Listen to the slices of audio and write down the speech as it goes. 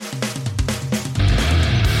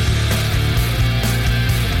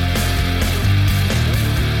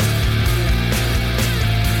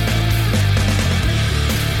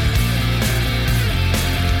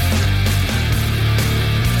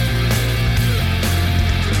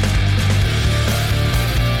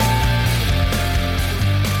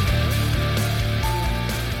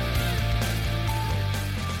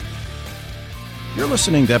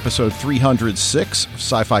listening to episode 306 of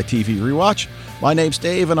Sci-Fi TV Rewatch. My name's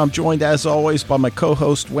Dave, and I'm joined, as always, by my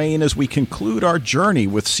co-host Wayne as we conclude our journey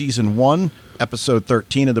with Season 1, Episode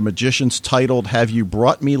 13 of The Magicians, titled Have You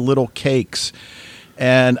Brought Me Little Cakes?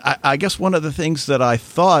 And I guess one of the things that I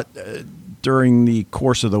thought during the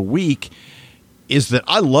course of the week is that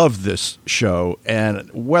I love this show, and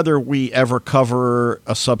whether we ever cover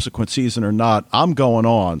a subsequent season or not, I'm going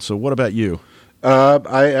on. So what about you?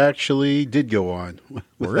 I actually did go on.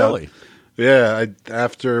 Really? Yeah.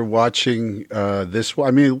 After watching this one, I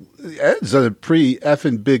mean, it's a pretty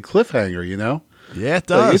effing big cliffhanger, you know? Yeah, it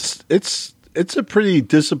does. It's a pretty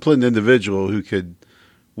disciplined individual who could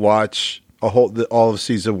watch all of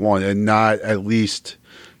season one and not at least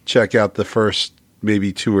check out the first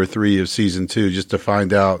maybe 2 or 3 of season 2 just to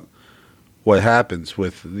find out what happens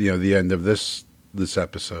with the end of this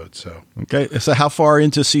episode. So okay, so how far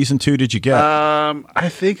into season 2 did you get? I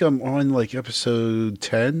think I'm on like episode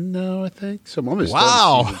 10 now. I think so. I'm almost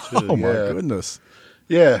wow. done with season 2. Oh my goodness.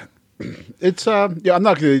 Yeah, it's I'm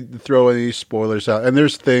not going to throw any spoilers out, and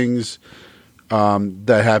there's things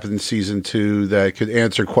that happen in season 2 that could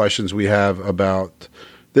answer questions we have about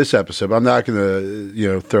this episode. I'm not going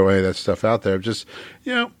to throw any of that stuff out there. Just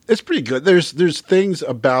it's pretty good. There's things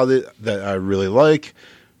about it that I really like.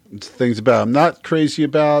 Things about I'm not crazy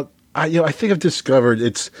about. I think I've discovered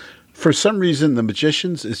it's for some reason The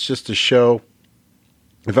Magicians is just a show.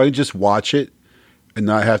 If I could just watch it and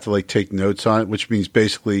not have to like take notes on it, which means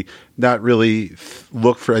basically not really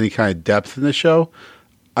look for any kind of depth in the show,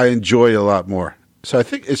 I enjoy it a lot more. So I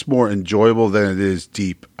think it's more enjoyable than it is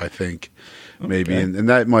deep, I think, maybe. Okay. And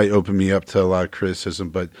that might open me up to a lot of criticism.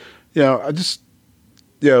 But, I just,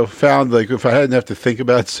 found like if I hadn't have to think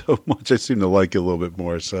about it so much, I seem to like it a little bit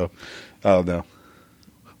more. So I don't know.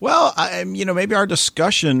 Well, maybe our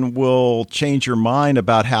discussion will change your mind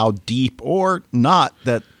about how deep or not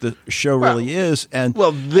that the show really is. And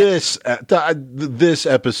this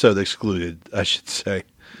episode excluded, I should say,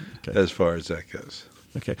 as far as that goes.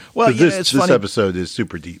 Okay. Well, this episode is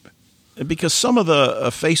super deep because some of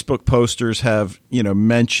the Facebook posters have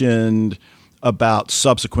mentioned about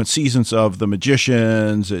subsequent seasons of The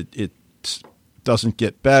Magicians. It doesn't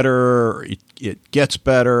get better. It gets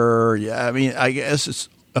better. Yeah, I mean, I guess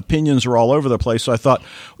opinions are all over the place. So I thought,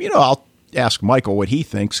 I'll ask Michael what he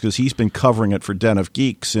thinks because he's been covering it for Den of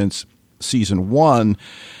Geek since season 1.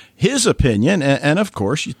 His opinion, and of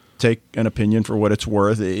course you take an opinion for what it's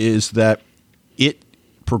worth, is that it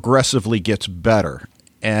progressively gets better.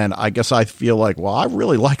 And I guess I feel like, I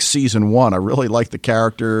really like season 1. I really like the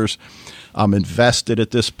characters. I'm invested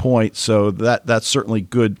at this point. So that's certainly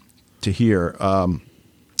good to hear.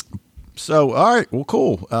 So, all right, well,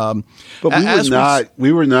 cool. But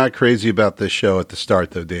we were not crazy about this show at the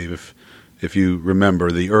start, though, Dave. If you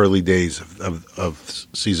remember the early days of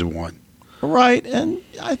season 1, right? And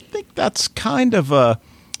I think that's kind of a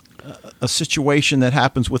situation that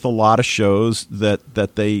happens with a lot of shows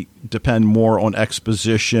that they depend more on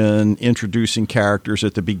exposition, introducing characters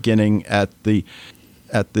at the beginning at the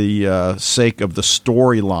sake of the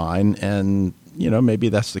storyline, and maybe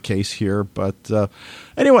that's the case here. But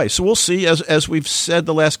anyway, so we'll see. As we've said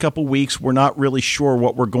the last couple weeks, we're not really sure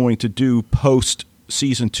what we're going to do post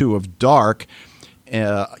season 2 of Dark.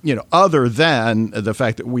 Other than the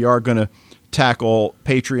fact that we are going to tackle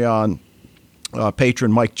patron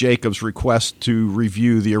Mike Jacobs' request to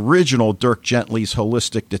review the original Dirk Gently's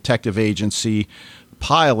Holistic Detective Agency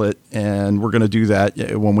pilot, and we're going to do that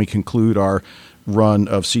when we conclude our run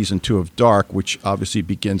of season 2 of Dark, which obviously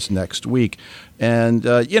begins next week. And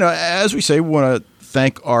as we say, we want to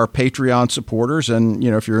thank our Patreon supporters, and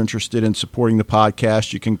if you're interested in supporting the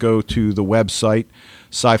podcast, you can go to the website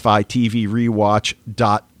sci-fi TV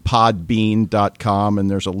rewatch.podbean.com, and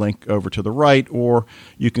there's a link over to the right, or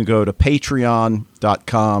you can go to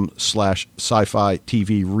patreon.com/sci-fi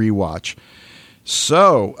TV rewatch.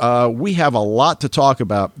 So we have a lot to talk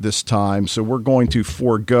about this time, so we're going to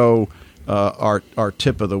forego our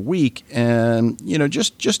tip of the week, and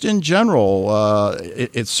just in general,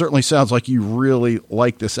 it certainly sounds like you really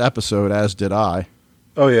like this episode, as did I.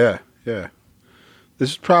 Oh yeah.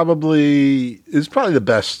 This is probably the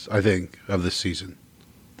best, I think, of this season.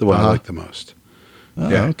 The one I like the most. Oh,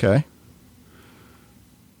 yeah. Okay.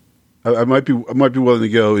 I might be willing to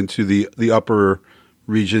go into the upper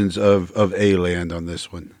regions of A-land on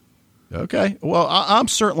this one. Okay. Well, I'm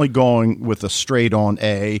certainly going with a straight on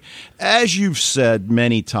A. As you've said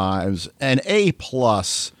many times, an A+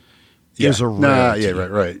 is a rarity. Yeah,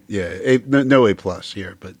 right. Yeah, no A+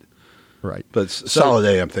 here, but right. But solid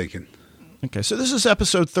A, I'm thinking. Okay, so this is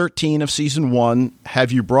episode 13 of season 1,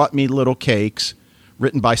 Have You Brought Me Little Cakes?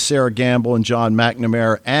 written by Sarah Gamble and John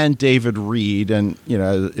McNamara and David Reed. And,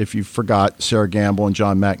 if you forgot, Sarah Gamble and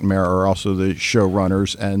John McNamara are also the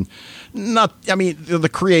showrunners and the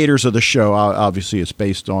creators of the show. Obviously, it's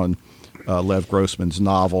based on Lev Grossman's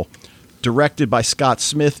novel. Directed by Scott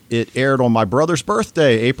Smith, it aired on my brother's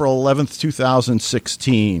birthday, April 11th,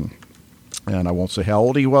 2016. And I won't say how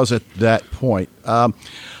old he was at that point.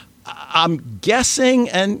 I'm guessing,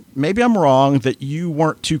 and maybe I'm wrong, that you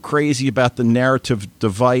weren't too crazy about the narrative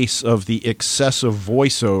device of the excessive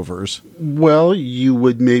voiceovers. Well, you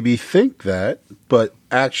would maybe think that, but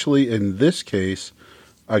actually in this case,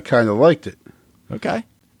 I kind of liked it. Okay.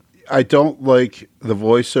 I don't like the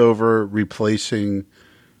voiceover replacing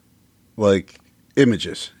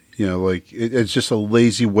images. It's just a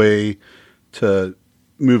lazy way to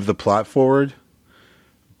move the plot forward.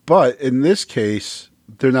 But in this case,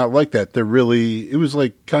 they're not like that. They're really, it was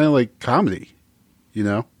kind of like comedy,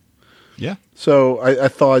 Yeah. So I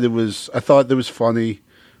thought it was funny.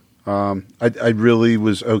 I really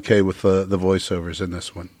was okay with the voiceovers in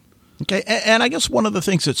this one. Okay. And I guess one of the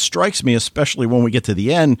things that strikes me, especially when we get to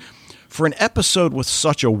the end, for an episode with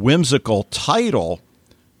such a whimsical title,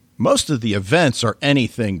 most of the events are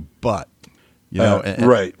anything but,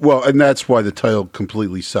 right. Well, and that's why the title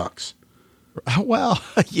completely sucks. Well,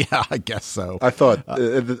 yeah, I guess so. I thought,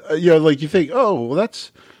 you think, oh, well,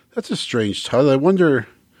 that's a strange title. I wonder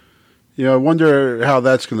how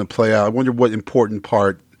that's going to play out. I wonder what important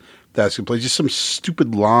part that's going to play. Just some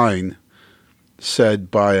stupid line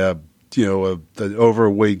said by an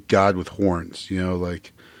overweight god with horns.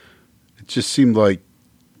 It just seemed like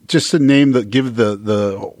just give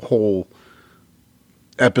the whole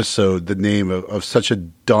episode the name of such a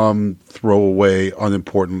dumb, throwaway,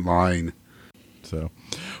 unimportant line. So,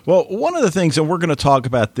 well, one of the things, and we're going to talk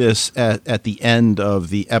about this at the end of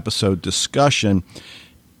the episode discussion,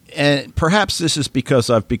 and perhaps this is because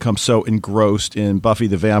I've become so engrossed in Buffy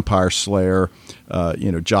the Vampire Slayer,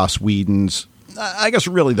 Joss Whedon's, I guess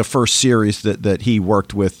really the first series that he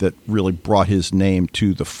worked with that really brought his name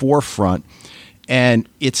to the forefront. And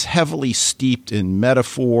it's heavily steeped in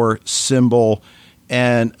metaphor, symbol,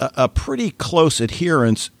 and a pretty close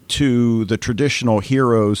adherence to the traditional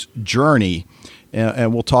hero's journey.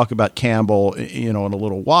 And we'll talk about Campbell, in a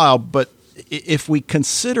little while. But if we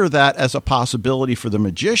consider that as a possibility for the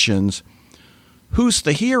magicians, who's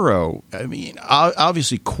the hero? I mean,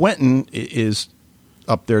 obviously Quentin is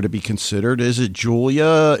up there to be considered. Is it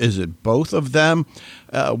Julia? Is it both of them?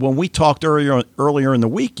 When we talked earlier in the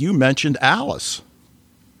week, you mentioned Alice.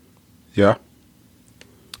 Yeah.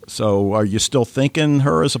 So are you still thinking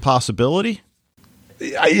her as a possibility?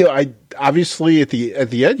 I obviously at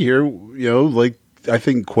the end here, I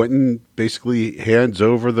think Quentin basically hands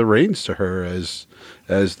over the reins to her as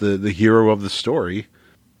the hero of the story.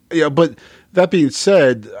 Yeah, but that being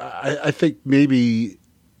said, I think maybe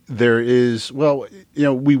there is,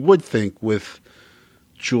 we would think with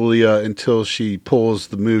Julia until she pulls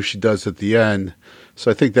the move she does at the end.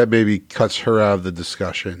 So I think that maybe cuts her out of the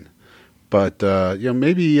discussion. But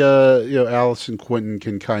maybe Alice and Quentin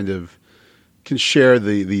can share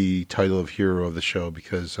the title of hero of the show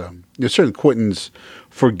because certainly Quentin's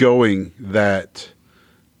foregoing that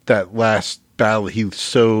last battle he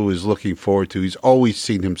so is looking forward to. He's always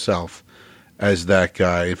seen himself as that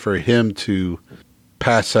guy, and for him to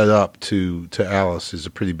pass that up to Alice is a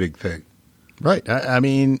pretty big thing. Right. I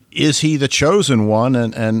mean, is he the chosen one?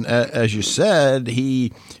 And as you said,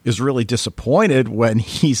 he is really disappointed when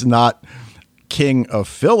he's not king of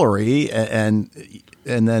Fillory. And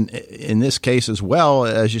then in this case as well,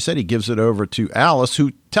 as you said, he gives it over to Alice,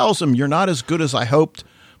 who tells him, "You're not as good as I hoped,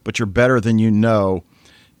 but you're better than you know."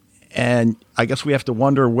 And I guess we have to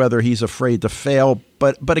wonder whether he's afraid to fail.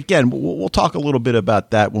 But again, we'll talk a little bit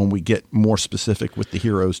about that when we get more specific with the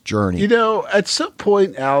hero's journey. At some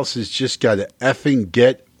point, Alice has just got to effing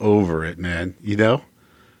get over it, man.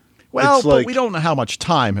 Well, but we don't know how much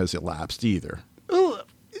time has elapsed either. Well,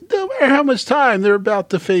 no matter how much time, they're about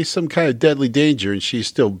to face some kind of deadly danger, and she's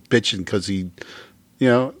still bitching because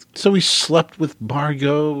so he slept with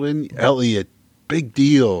Margot and Elliot. Big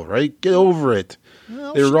deal, right? Get over it.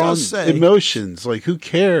 Well, they're on emotions. Who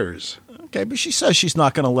cares? Okay, but she says she's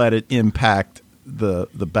not going to let it impact the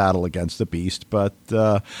battle against the beast. But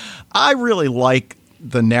I really like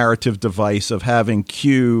the narrative device of having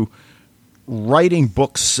Q writing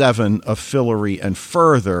book 7 of Fillory and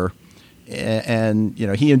further. And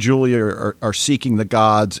he and Julia are seeking the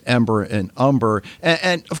gods, Ember and Umber.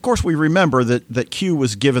 And of course, we remember that Q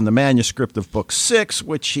was given the manuscript of book 6,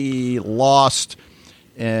 which he lost.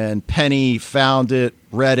 And Penny found it,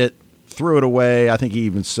 read it, threw it away. I think he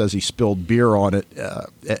even says he spilled beer on it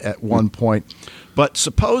at one point. But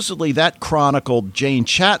supposedly that chronicled Jane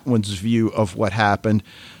Chatwin's view of what happened.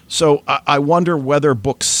 So I wonder whether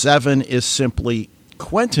book 7 is simply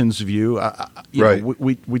Quentin's view. Right.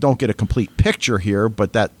 We don't get a complete picture here,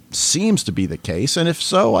 but that seems to be the case. And if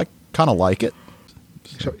so, I kind of like it.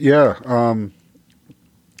 So, yeah. I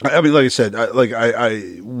mean, like I said,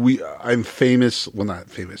 I'm famous. Well, not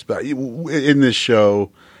famous, but in this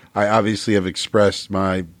show, I obviously have expressed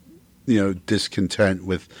my, discontent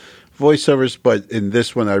with voiceovers. But in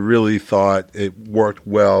this one, I really thought it worked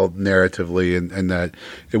well narratively, and that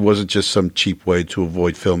it wasn't just some cheap way to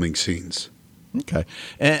avoid filming scenes. Okay.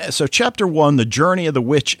 So chapter 1, The Journey of the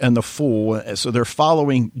Witch and the Fool. So they're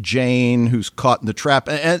following Jane, who's caught in the trap.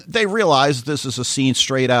 And they realize this is a scene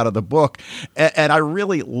straight out of the book. And I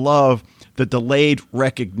really love the delayed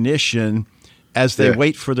recognition as they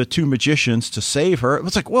wait for the two magicians to save her.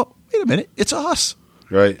 It's like, well, wait a minute. It's us.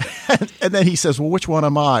 Right. And then he says, well, which one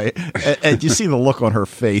am I? And you see the look on her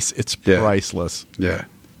face. It's priceless. Yeah.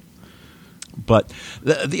 But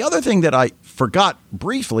the other thing that I forgot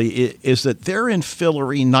briefly is that they're in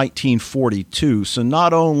Fillory 1942. So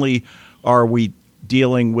not only are we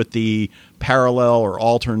dealing with the parallel or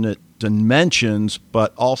alternate dimensions,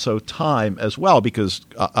 but also time as well, because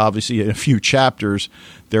obviously in a few chapters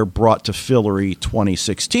they're brought to Fillory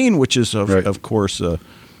 2016, which is, of course, I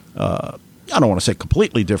don't want to say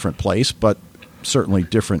completely different place, but certainly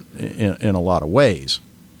different in a lot of ways.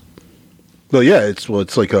 Well, yeah, it's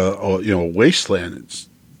like a wasteland.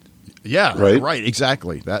 Right,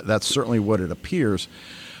 exactly. That's certainly what it appears.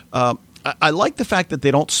 I like the fact that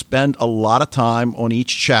they don't spend a lot of time on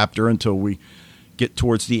each chapter until we get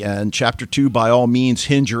towards the end. Chapter 2, by all means,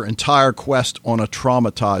 hinge your entire quest on a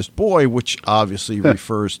traumatized boy, which obviously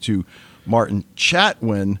refers to Martin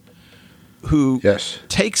Chatwin, who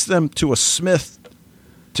takes them to a smith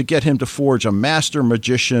to get him to forge a master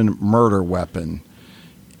magician murder weapon.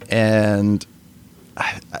 And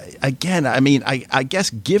I guess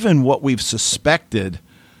given what we've suspected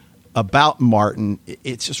about Martin,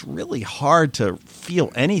 it's just really hard to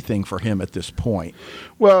feel anything for him at this point.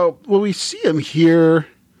 Well, we see him here,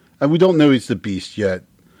 and we don't know he's the beast yet,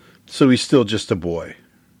 so he's still just a boy,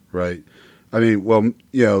 right? I mean,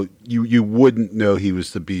 you wouldn't know he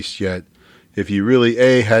was the beast yet if you really,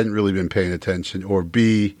 A, hadn't really been paying attention, or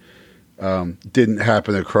B, didn't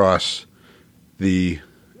happen across the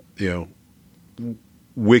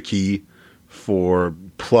wiki for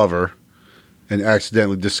Plover and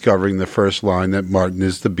accidentally discovering the first line that Martin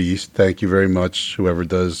is the beast. Thank you very much, whoever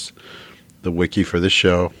does the wiki for the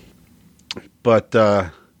show. But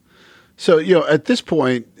so at this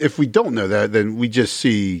point, if we don't know that, then we just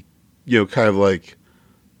see kind of like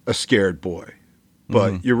a scared boy.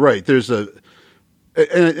 But you're right. There's and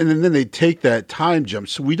then they take that time jump,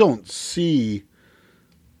 so we don't see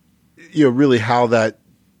really how that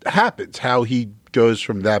happens, how he goes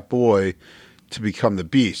from that boy to become the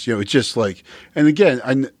beast. It's just like, and again,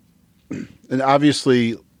 and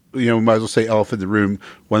obviously, we might as well say elephant in the room.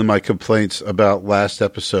 One of my complaints about last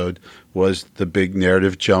episode was the big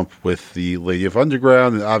narrative jump with the Lady of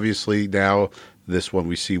Underground, and obviously now this one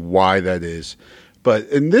we see why that is. But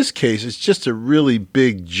in this case, it's just a really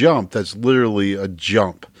big jump. That's literally a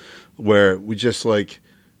jump where we just like,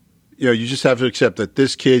 you just have to accept that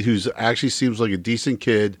this kid, who's actually seems like a decent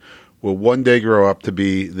kid, will one day grow up to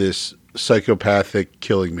be this psychopathic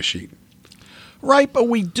killing machine. Right, but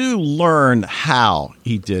we do learn how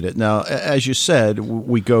he did it. Now, as you said,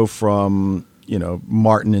 we go from,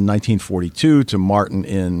 Martin in 1942 to Martin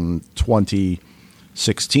in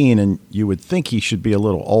 2016, and you would think he should be a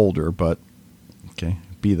little older, but okay,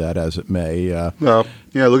 be that as it may. Well,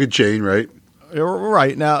 yeah, look at Jane, right?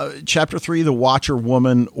 Right. Now, Chapter 3, The Watcher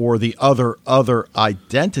Woman, or the Other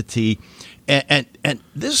Identity. And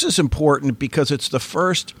this is important because it's the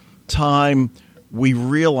first time we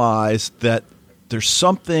realize that there's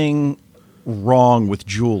something wrong with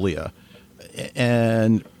Julia.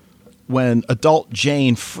 And when adult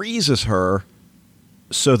Jane freezes her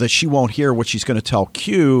so that she won't hear what she's going to tell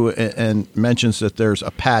Q and mentions that there's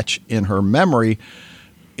a patch in her memory,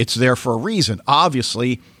 it's there for a reason,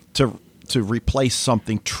 obviously, to replace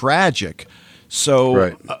something tragic.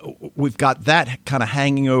 So we've got that kind of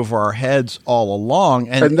hanging over our heads all along.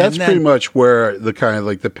 And that's pretty much where the kind of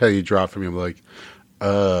like the penny dropped from me. I'm like,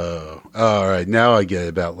 oh, all right, now I get it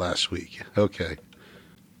about last week. Okay.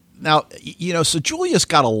 Now, so Julia's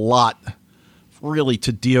got a lot really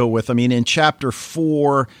to deal with. I mean, in Chapter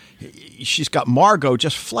 4, she's got Margot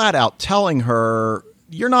just flat out telling her,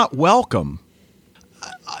 you're not welcome.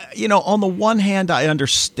 On the one hand, I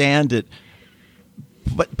understand it,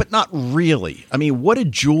 but not really. I mean, what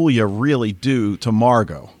did Julia really do to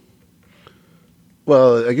Margot?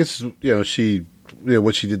 Well, I guess she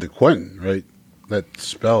what she did to Quentin, right? That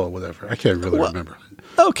spell or whatever. I can't really remember.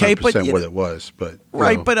 Okay, but what it was, but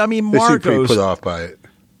right. But I mean, they seem pretty Margot's put off by it.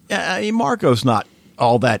 Yeah, I mean, Margot's not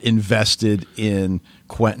all that invested in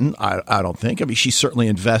Quentin. I don't think. I mean, she's certainly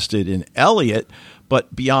invested in Elliot,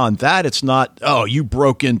 but beyond that, it's not. Oh, you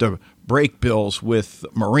broke into break bills with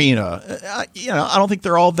Marina. I don't think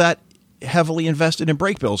they're all that heavily invested in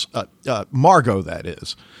break bills. Margot, that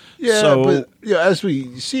is. Yeah, so, but as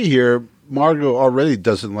we see here, Margot already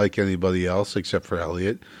doesn't like anybody else except for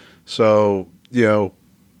Elliot. So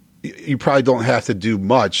you probably don't have to do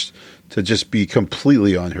much to just be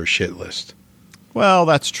completely on her shit list. Well,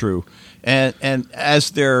 that's true. And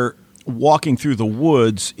as they're walking through the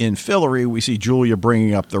woods in Fillory, we see Julia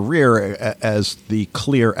bringing up the rear as the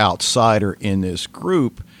clear outsider in this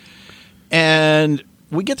group. And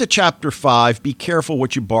we get to Chapter 5, Be Careful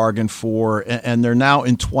What You Bargain For, and they're now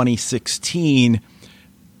in 2016.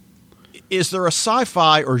 Is there a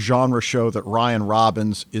sci-fi or genre show that Ryan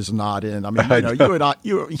Robbins is not in? I mean,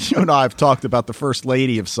 you and I have talked about the first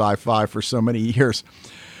lady of sci-fi for so many years.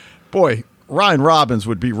 Boy, Ryan Robbins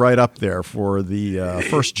would be right up there for the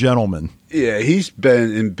First Gentleman. Yeah, he's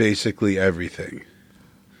been in basically everything.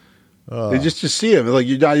 Just to see him, like,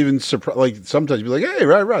 you're not even surprised. Like, sometimes you're like, "Hey,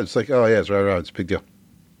 Ryan Robbins." It's like, "Oh yeah, it's Ryan Robbins. Big deal."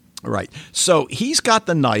 Right. So he's got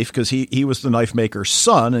the knife because he was the knife maker's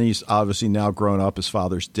son, and he's obviously now grown up. His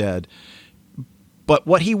father's dead. But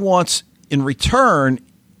what he wants in return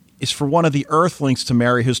is for one of the Earthlings to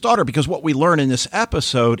marry his daughter, because what we learn in this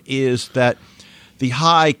episode is that the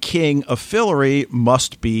High King of Fillory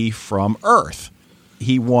must be from Earth.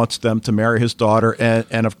 He wants them to marry his daughter,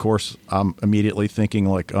 and of course, I'm immediately thinking,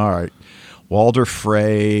 like, all right, Walder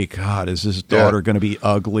Frey, God, is his daughter going to be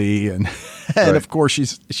ugly? And right. Of course,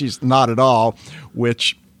 she's not at all,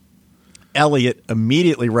 which Elliot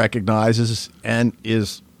immediately recognizes and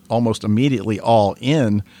is almost immediately all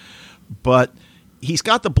in. But he's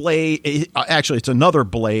got the blade. Actually, it's another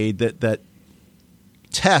blade that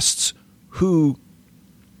tests who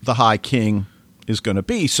the High King is going to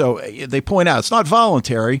be. So they point out it's not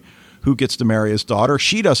voluntary who gets to marry his daughter.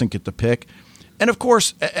 She doesn't get to pick. And of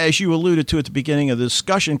course, as you alluded to at the beginning of the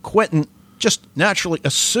discussion, Quentin just naturally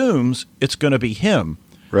assumes it's going to be him.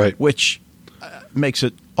 Right. Which makes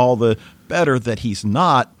it all the better that he's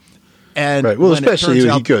not. And right. Well, especially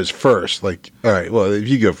when he goes first. Like, all right, well, if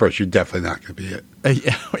you go first, you're definitely not going to be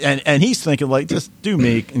it. And he's thinking, like, just do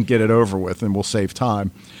me and get it over with, and we'll save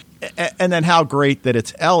time. And then how great that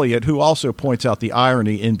it's Elliot, who also points out the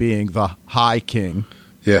irony in being the High King.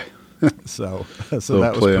 Yeah. so that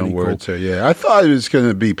was play on words cool. Yeah, I thought it was going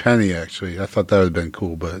to be Penny. Actually, I thought that would have been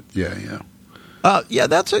cool, but yeah.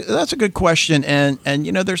 That's a good question, and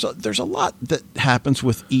there's a lot that happens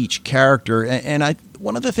with each character, and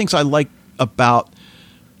one of the things I like about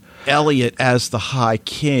Elliot as the High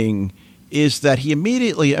King is that he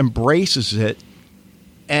immediately embraces it.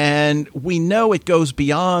 And we know it goes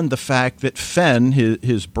beyond the fact that Fen,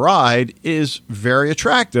 his bride, is very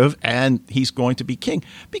attractive and he's going to be king.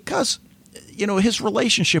 Because, his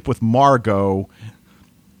relationship with Margot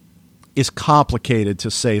is complicated, to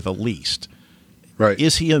say the least. Right.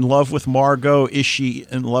 Is he in love with Margot? Is she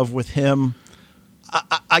in love with him?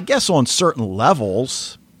 I guess on certain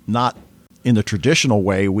levels, not in the traditional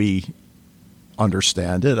way we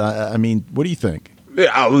understand it. I mean, what do you think?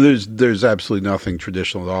 Yeah, there's absolutely nothing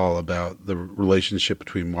traditional at all about the relationship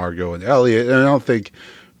between Margot and Elliot, and I don't think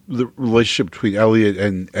the relationship between Elliot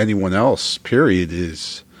and anyone else, period,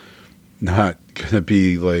 is not going to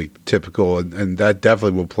be like typical, and that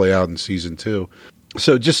definitely will play out in season 2.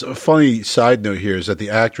 So, just a funny side note here is that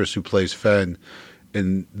the actress who plays Fen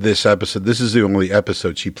in this episode, this is the only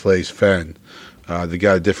episode she plays Fen. They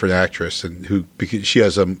got a different actress, and because she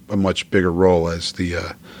has a much bigger role as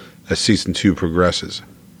season 2 progresses.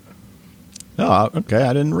 Oh, okay.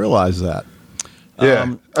 I didn't realize that.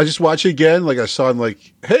 Yeah. I just watched it again. Like, I saw him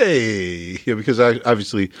like, hey, because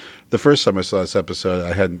obviously the first time I saw this episode,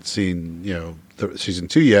 I hadn't seen, season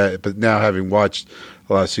 2 yet, but now having watched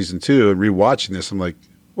a lot of season 2 and rewatching this, I'm like,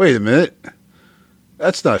 wait a minute.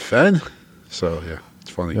 That's not Fen. So, yeah,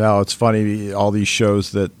 it's funny. No, it's funny. All these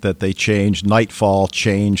shows that they changed. Nightfall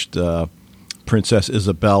changed Princess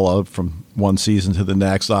Isabella from one season to the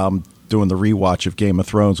next. I'm doing the rewatch of Game of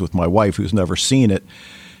Thrones with my wife, who's never seen it,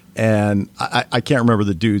 and I can't remember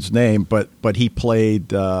the dude's name, but he played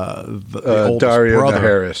the oldest Dario brother.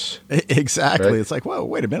 Naharis. Exactly. Right? It's like, whoa,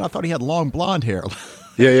 wait a minute! I thought he had long blonde hair.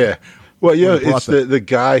 Yeah. Well, it's the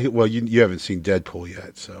guy. Well, you haven't seen Deadpool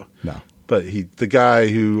yet, so no. But the guy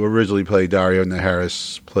who originally played Dario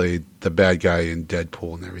Naharis played the bad guy in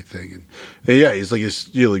Deadpool and everything. And yeah, he's like this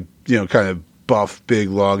really, kind of buff, big,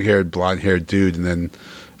 long-haired, blonde-haired dude. And then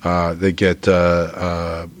they get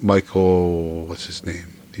Michael, what's his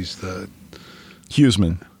name? He's the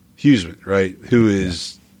Huseman, right? Who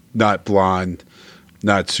is not blonde,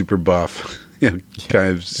 not super buff,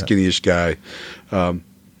 kind of skinny-ish guy. And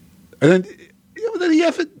then,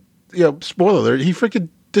 then spoiler alert, he freaking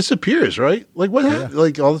disappears, right? Like what happened?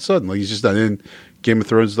 Like all of a sudden, like he's just not in Game of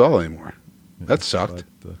Thrones at all anymore. That sucked.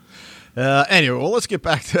 Anyway, well, let's get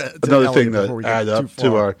back to another Elliot thing to add up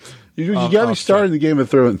to our. You got me started in the Game of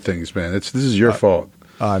Thrones things, man. This is your fault.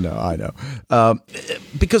 I know.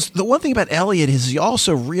 Because the one thing about Elliot is he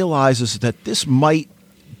also realizes that this might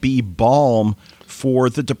be balm for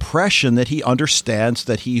the depression that he understands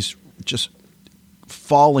that he's just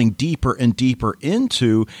falling deeper and deeper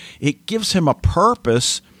into. It gives him a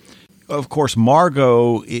purpose. Of course,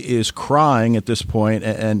 Margot is crying at this point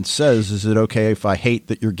and says, "Is it okay if I hate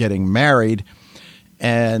that you're getting married?"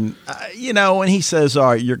 And, and he says, "All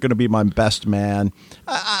right, you're going to be my best man."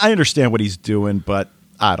 I understand what he's doing, but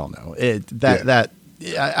I don't know.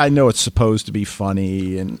 I know it's supposed to be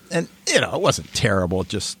funny, and it wasn't terrible. It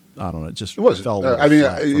just, I don't know. It wasn't. Fell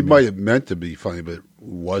it might have meant to be funny, but it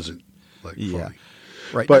wasn't funny.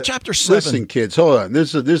 Right. But now, chapter 7. Listen, kids, hold on.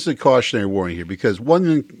 This is a cautionary warning here, because one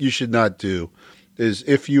thing you should not do is,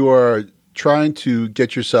 if you are trying to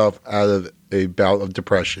get yourself out of a bout of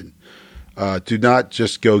depression, do not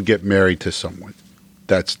just go get married to someone.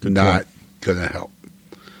 That's not going to help.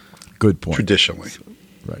 Good point. Traditionally.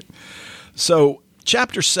 Right. So,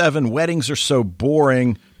 chapter 7, weddings are so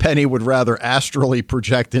boring, Penny would rather astrally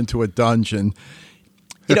project into a dungeon.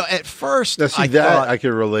 At first, now, see, I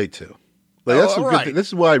can relate to. Like, that's a good thing. This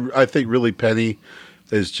is why I think really Penny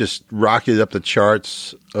is just rocketed up the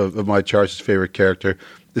charts of my charts as favorite character.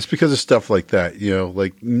 It's because of stuff like that.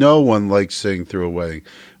 Like no one likes sitting through a wedding.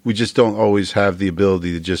 We just don't always have the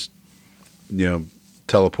ability to just,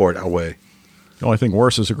 teleport away. The only thing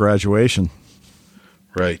worse is a graduation.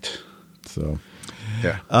 Right. So,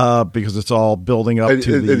 yeah. Because it's all building up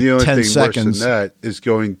to and the only 10 thing seconds. Worse than that is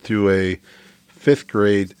going through a 5th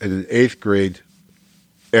grade and an 8th grade,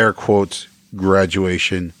 air quotes,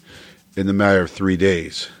 graduation in the matter of 3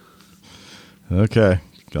 days. Okay.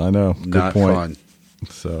 I know. Good Not point. Fun.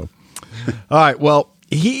 So, all right. Well,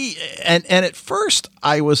 and at first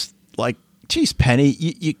I was like, geez, Penny,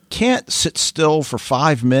 you can't sit still for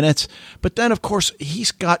 5 minutes. But then, of course,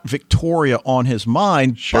 he's got Victoria on his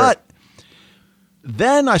mind. Sure. But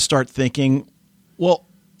then I start thinking, well,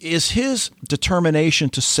 is his determination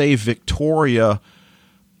to save Victoria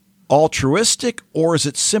altruistic, or is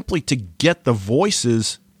it simply to get the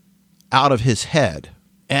voices out of his head?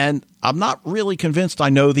 And I'm not really convinced I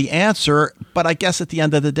know the answer, but I guess at the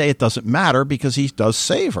end of the day, it doesn't matter because he does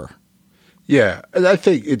save her. Yeah, and I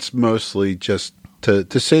think it's mostly just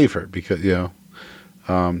to save her because,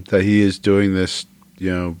 that he is doing this,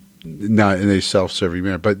 not in a self-serving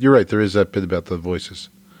manner. But you're right, there is that bit about the voices.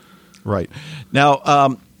 Right.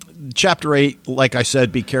 Now, Chapter 8, like I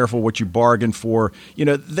said, be careful what you bargain for.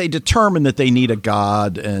 They determine that they need a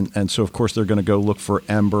god, and so, of course, they're going to go look for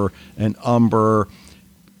Ember and Umber.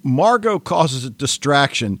 Margot causes a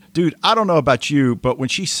distraction. Dude, I don't know about you, but when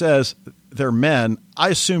she says they're men, I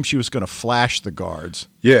assumed she was going to flash the guards.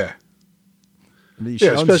 Yeah.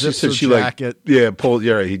 Especially since she jacket. He pulls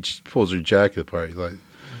her jacket apart, like,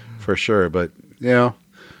 for sure. But,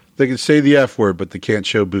 they can say the F word, but they can't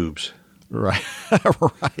show boobs. Right.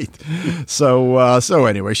 Right. So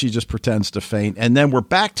anyway, she just pretends to faint. And then we're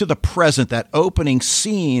back to the present, that opening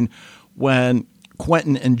scene when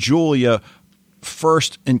Quentin and Julia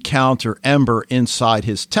first encounter Ember inside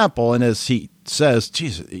his temple. And as he says,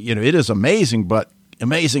 geez, it is amazing, but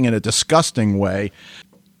amazing in a disgusting way.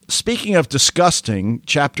 Speaking of disgusting,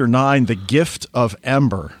 chapter 9, the gift of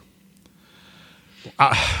Ember.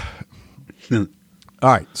 All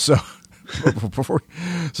right. So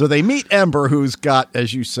they meet Ember, who's got,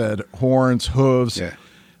 as you said, horns, hooves. Yeah.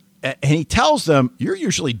 And he tells them, you're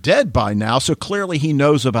usually dead by now. So clearly he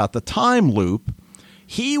knows about the time loop.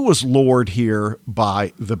 He was lured here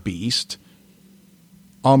by the beast.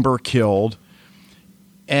 Umber killed.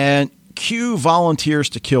 And Q volunteers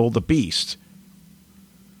to kill the beast.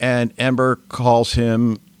 And Ember calls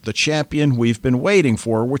him the champion we've been waiting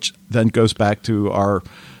for, which then goes back to our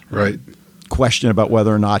question about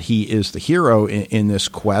whether or not he is the hero in this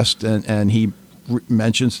quest. And he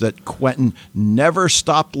mentions that Quentin never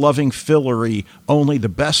stopped loving Fillory. Only the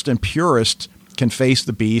best and purest can face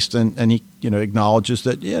the beast, and he, acknowledges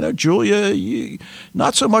that, Julia,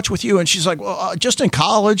 not so much with you. And she's like, well, just in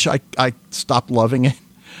college, I stopped loving it.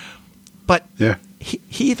 But yeah.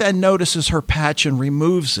 He then notices her patch and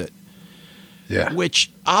removes it. Yeah.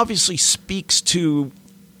 Which obviously speaks to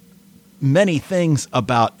many things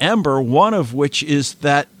about Ember, one of which is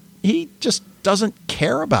that he just doesn't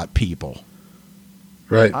care about people.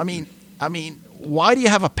 Right. I mean, why do you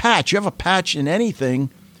have a patch? You have a patch in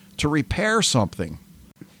anything to repair something.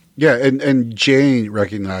 Yeah, and Jane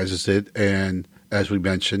recognizes it, and as we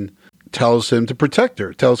mentioned, tells him to protect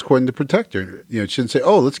her, tells Quentin to protect her. She didn't say,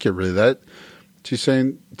 oh, let's get rid of that. She's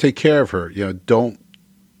saying, take care of her. Don't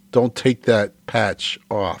take that patch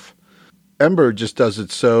off. Ember just does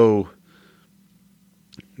it so,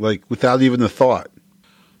 like, without even a thought.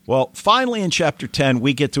 Well, finally in Chapter 10,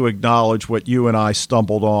 we get to acknowledge what you and I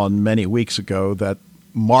stumbled on many weeks ago, that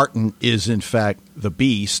Martin is, in fact, the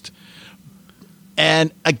Beast.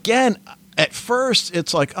 And again, at first,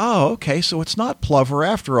 it's like, oh, okay, so it's not Plover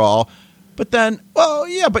after all. But then, well,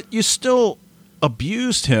 yeah, but you still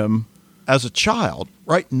abused him as a child,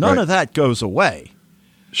 right? None of that goes away.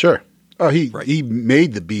 Sure. Oh, he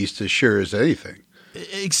made the Beast as sure as anything.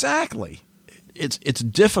 Exactly. It's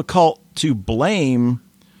difficult to blame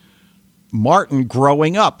Martin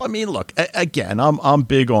growing up. I mean, look, again, I'm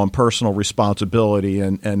big on personal responsibility,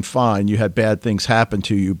 and fine, you had bad things happen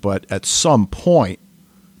to you, but at some point,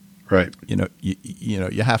 right,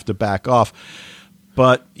 you have to back off.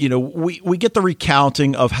 But we get the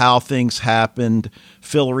recounting of how things happened.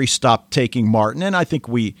 Fillory stopped taking Martin, and I think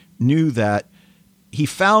we knew that. He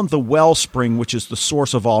found the wellspring, which is the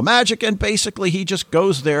source of all magic, and basically he just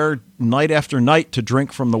goes there night after night to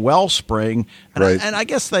drink from the wellspring. And, right. I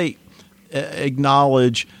guess they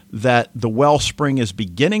acknowledge that the wellspring is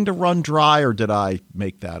beginning to run dry, or did I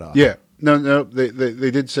make that up? Yeah. No,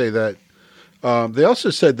 they did say that. They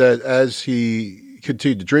also said that as he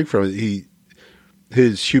continued to drink from it,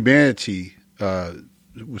 his humanity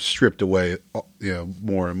was stripped away,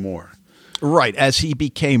 more and more. Right. As he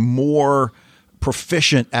became more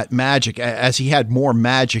proficient at magic, as he had more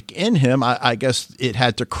magic in him, I guess it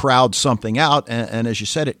had to crowd something out. And as you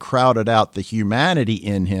said, it crowded out the humanity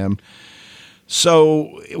in him.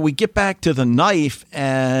 So we get back to the knife,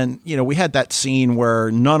 and, we had that scene where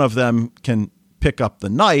none of them can pick up the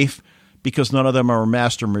knife because none of them are a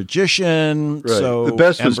master magician. Right. So the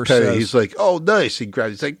best was Ember Penny. says, he's like, oh, nice. He grabs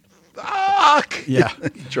it. He's like, fuck. Yeah.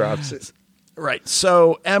 He drops it. Right.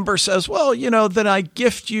 So Ember says, well, then I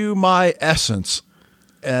gift you my essence.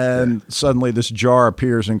 And suddenly this jar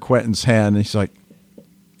appears in Quentin's hand. And he's like,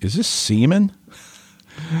 is this semen?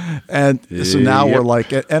 And so now we're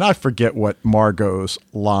like, and I forget what Margot's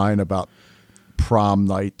line about prom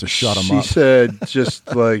night to shut him up. She said,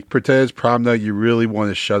 just like, pretend it's prom night. You really want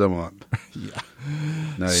to shut him up. Yeah.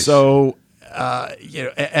 Nice. So,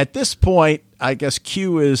 at this point, I guess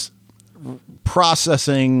Q is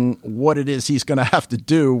processing what it is he's going to have to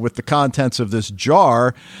do with the contents of this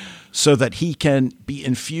jar so that he can be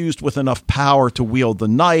infused with enough power to wield the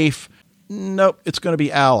knife. Nope, it's going to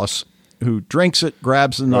be Alice who drinks it,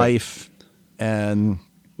 grabs the knife, and...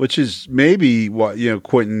 Which is maybe what,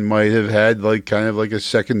 Quentin might have had, like, kind of like a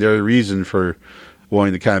secondary reason for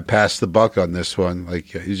wanting to kind of pass the buck on this one. Like,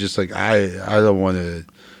 he's just like, I don't want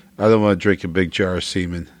to drink a big jar of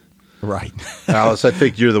semen. Right. Alice, I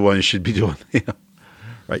think you're the one who should be doing it.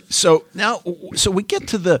 Right. So we get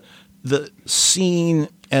to the scene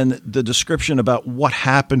and the description about what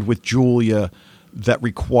happened with Julia that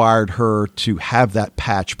required her to have that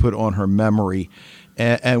patch put on her memory.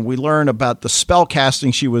 And we learn about the spell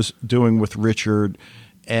casting she was doing with Richard,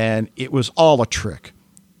 and it was all a trick.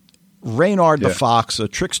 Reynard the Fox, a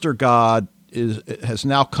trickster god, has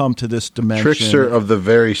now come to this dimension. Trickster of the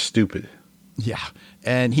very stupid. Yeah.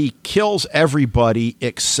 And he kills everybody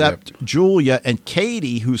except Julia and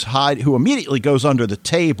Katie, who immediately goes under the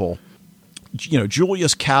table.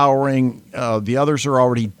 Julia's cowering. The others are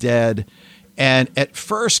already dead. And at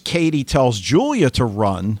first, Katie tells Julia to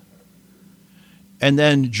run. And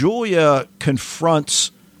then Julia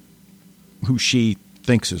confronts who she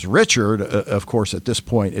thinks is Richard. Of course, at this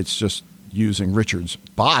point, it's just using Richard's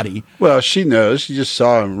body. Well, she knows. She just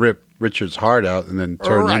saw him rip Richard's heart out and then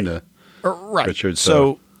turn into Richard.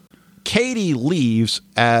 So Katie leaves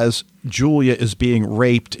as Julia is being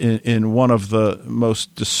raped in one of the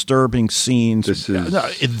most disturbing scenes. This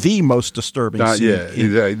is the most disturbing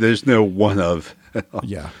scene. Yeah, there's no one of.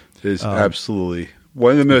 Yeah. It's absolutely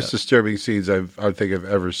one of the most disturbing scenes I think I've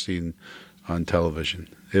ever seen on television.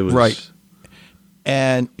 It was right.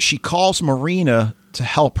 And she calls Marina to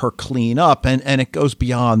help her clean up, and it goes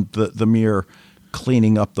beyond the mere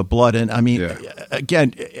cleaning up the blood. And I mean, Yeah.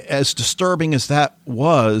 again, as disturbing as that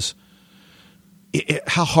was,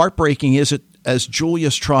 how heartbreaking is it as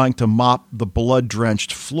Julia's trying to mop the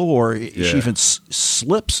blood-drenched floor? Yeah. She even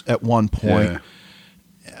slips at one point. Yeah.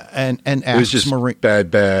 And It was asks just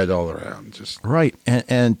bad all around. Just right,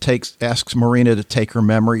 and asks Marina to take her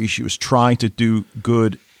memory. She was trying to do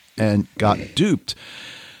good and got duped.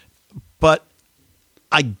 But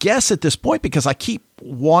I guess at this point, because I keep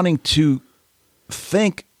wanting to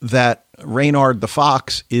think that Reynard the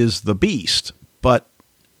Fox is the beast, but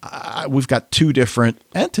we've got two different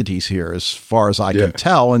entities here, as far as I can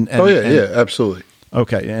tell. And absolutely.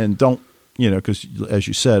 Okay, and don't. Because as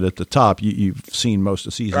you said at the top, you've seen most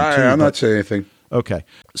of season 2. I'm not saying anything. Okay,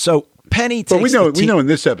 so Penny takes. But we know in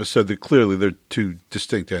this episode that clearly they're two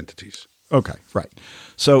distinct entities. Okay, right.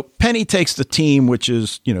 So Penny takes the team, which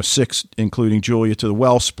is 6, including Julia, to the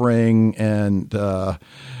wellspring, and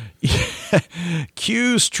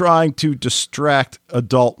Q's trying to distract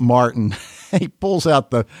adult Martin. He pulls out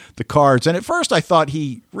the cards, and at first I thought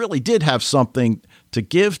he really did have something to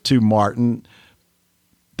give to Martin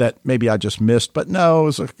that maybe I just missed, but no, it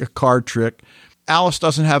was a card trick. Alice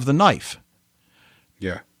doesn't have the knife.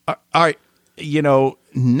 Yeah. All right.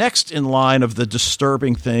 Next in line of the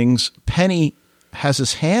disturbing things, Penny has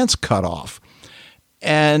his hands cut off.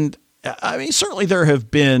 And I mean, certainly there have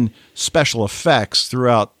been special effects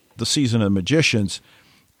throughout the season of Magicians.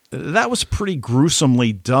 That was pretty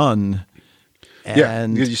gruesomely done.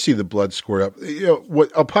 And because you see the blood squirt up.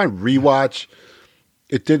 Upon rewatch,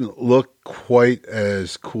 it didn't look quite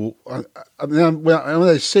as cool. I mean, when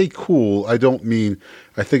I say cool, I don't mean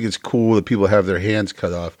I think it's cool that people have their hands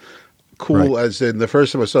cut off. Cool as in the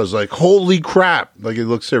first time I saw it, I was like, holy crap. Like it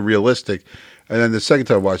looks so realistic. And then the second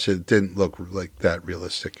time I watched it, it didn't look like that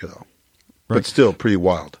realistic at all. Right. But still pretty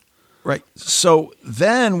wild. Right. So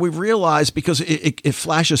then we realize, because it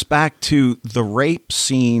flashes back to the rape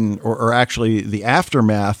scene, or actually the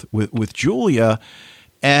aftermath with Julia.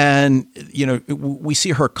 And, we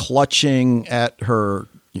see her clutching at her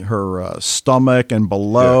stomach and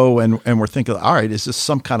below, and we're thinking, all right, is this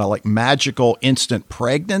some kind of like magical instant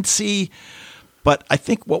pregnancy? But I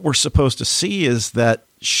think what we're supposed to see is that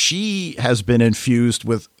she has been infused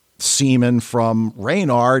with semen from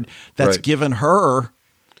Reynard that's given her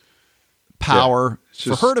power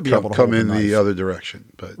for her to be able to come hold in the knife. the other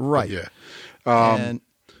direction. But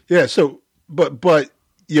but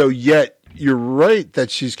yet you're right that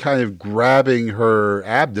she's kind of grabbing her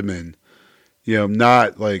abdomen,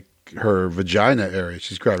 not like her vagina area.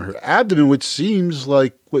 She's grabbing her abdomen, which seems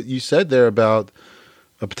like what you said there about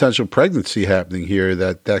a potential pregnancy happening here,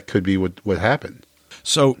 that could be what happened.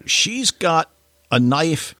 So she's got a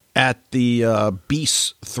knife at the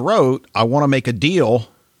beast's throat. I want to make a deal.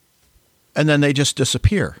 And then they just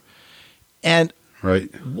disappear. And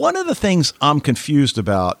one of the things I'm confused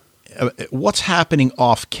about, what's happening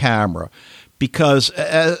off camera, because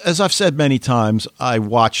as I've said many times, I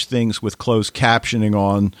watch things with closed captioning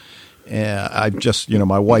on. I just,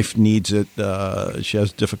 my wife needs it. She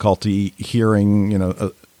has difficulty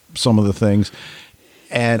hearing, some of the things.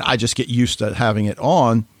 And I just get used to having it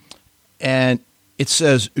on. And it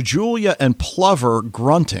says Julia and Plover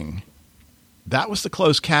grunting. That was the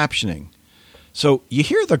closed captioning. So you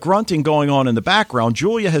hear the grunting going on in the background.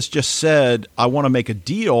 Julia has just said, I want to make a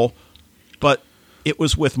deal, but it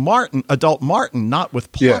was with Martin, adult Martin, not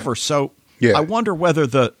with Plover. So I wonder whether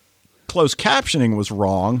the closed captioning was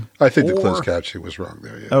wrong. I think the closed captioning was wrong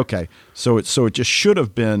there. Yeah. Okay. So it just should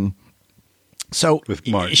have been. So with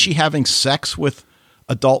Martin. Is she having sex with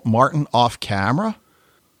adult Martin off camera?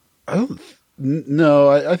 No,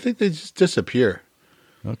 I think they just disappear.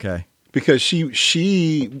 Okay. Because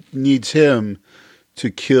she needs him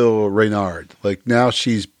to kill Reynard. Like now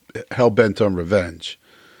she's hell-bent on revenge.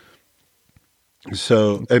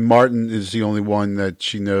 So, and Martin is the only one that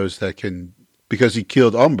she knows that can, because he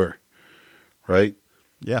killed Umber, right?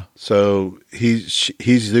 Yeah. So he's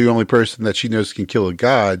the only person that she knows can kill a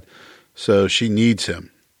god. So she needs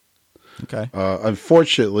him. Okay.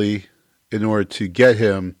 Unfortunately, in order to get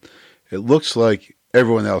him, it looks like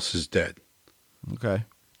everyone else is dead. Okay.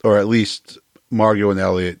 Or at least Margot and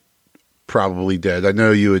Elliot probably dead. I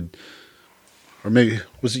know you had, or maybe,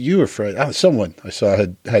 was it you or Fred? Someone I saw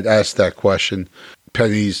had asked that question.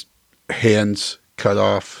 Penny's hands cut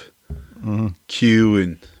off. Mm-hmm. Q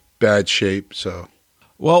in bad shape. So,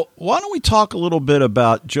 well, why don't we talk a little bit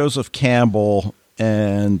about Joseph Campbell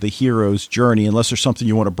and the hero's journey, unless there's something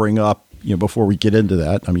you want to bring up, before we get into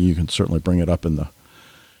that. I mean, you can certainly bring it up in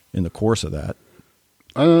the course of that.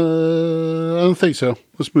 I don't think so.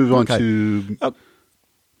 Let's move on to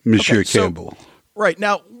Monsieur Campbell. Right.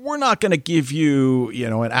 Now, we're not going to give you,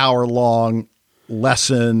 an hour-long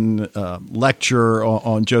lesson, lecture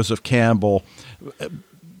on Joseph Campbell.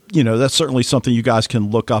 That's certainly something you guys can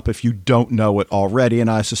look up if you don't know it already. And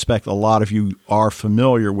I suspect a lot of you are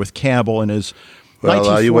familiar with Campbell and his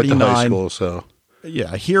 1949, you went to high school, so.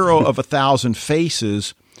 Yeah, Hero of a Thousand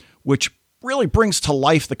Faces, which really brings to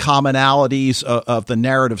life the commonalities of the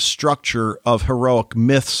narrative structure of heroic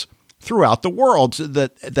myths throughout the world,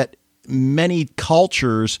 that many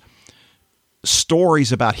cultures'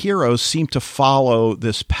 stories about heroes seem to follow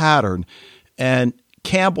this pattern. And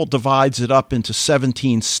Campbell divides it up into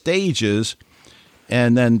 17 stages,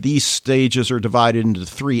 and then these stages are divided into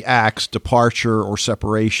 3 acts: departure or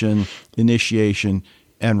separation, initiation,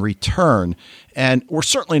 and return. And we're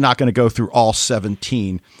certainly not going to go through all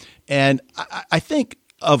 17. And I think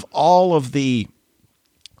of all of the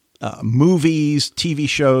movies, TV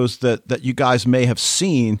shows that you guys may have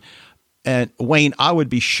seen, and Wayne, I would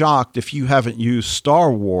be shocked if you haven't used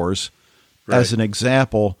Star Wars as an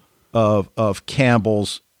example of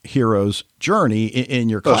Campbell's hero's journey in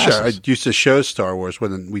your classes. Sure. I used to show Star Wars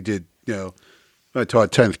when we did, I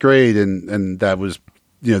taught 10th grade, and that was,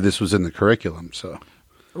 this was in the curriculum. So,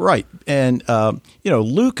 right. And,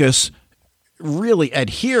 Lucas really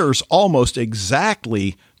adheres almost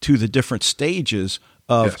exactly to the different stages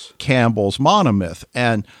of Campbell's monomyth.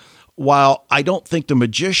 And while I don't think The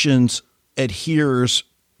Magicians adheres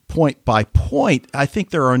point by point, I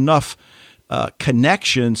think there are enough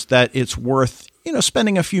connections that it's worth,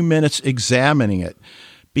 spending a few minutes examining it,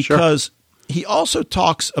 because he also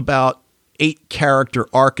talks about 8 character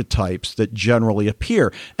archetypes that generally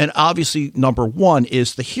appear. And obviously, number 1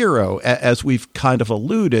 is the hero, as we've kind of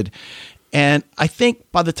alluded. And I think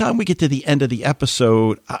by the time we get to the end of the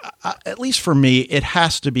episode, at least for me, it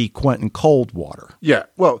has to be Quentin Coldwater. Yeah.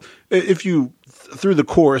 Well, if you, through the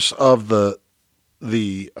course of the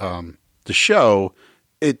show,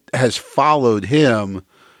 it has followed him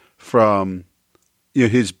from,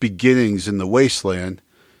 his beginnings in the wasteland,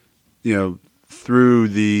 through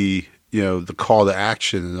the, the call to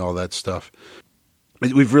action and all that stuff.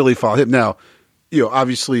 We've really followed him. Now,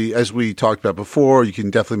 obviously, as we talked about before, you can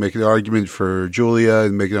definitely make an argument for Julia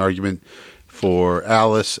and make an argument for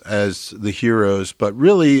Alice as the heroes. But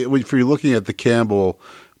really, if you're looking at the Campbell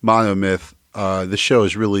monomyth, the show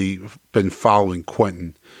has really been following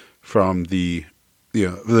Quentin from the,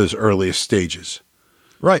 those earliest stages.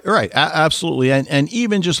 Right. Absolutely. And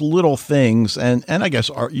even just little things. And I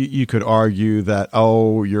guess you could argue that,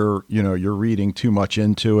 you're reading too much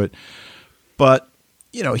into it. But,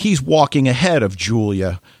 he's walking ahead of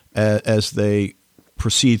Julia as they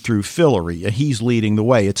proceed through Fillory. He's leading the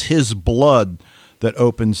way. It's his blood that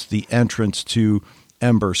opens the entrance to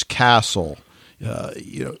Ember's castle.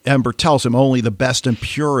 Ember tells him only the best and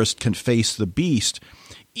purest can face the beast,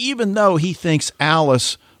 even though he thinks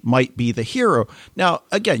Alice might be the hero. Now,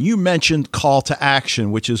 again, you mentioned call to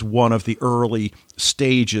action, which is one of the early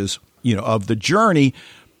stages, of the journey,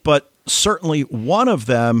 but certainly one of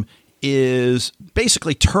them is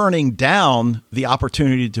basically turning down the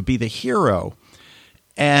opportunity to be the hero.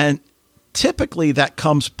 And typically that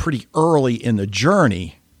comes pretty early in the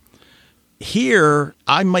journey. Here,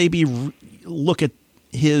 I maybe look at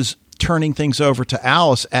his turning things over to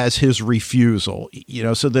Alice as his refusal,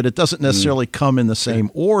 so that it doesn't necessarily come in the same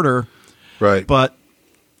order. Right. But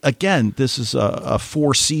again, this is a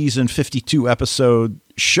 4-season, 52-episode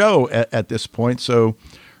show at this point. So,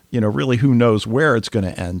 really who knows where it's going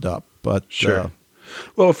to end up. But sure.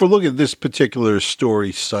 Well, if we're looking at this particular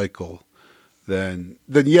story cycle, then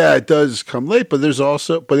yeah, it does come late, but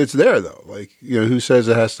it's there though. Like, who says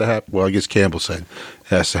it has to happen? Well, I guess Campbell said it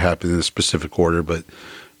has to happen in a specific order, but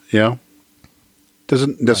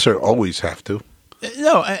doesn't necessarily always have to.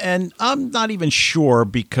 No, and I'm not even sure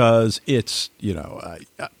because it's,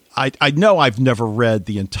 I know I've never read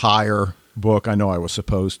the entire book. I know I was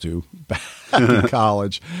supposed to back in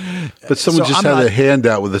college. But someone just had a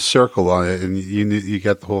handout with a circle on it, and you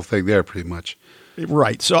got the whole thing there pretty much.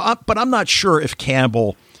 Right. So, but I'm not sure if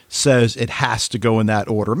Campbell says it has to go in that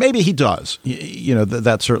order. Maybe he does.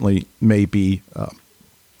 That certainly may be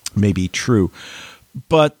true.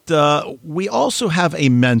 But we also have a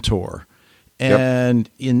mentor. And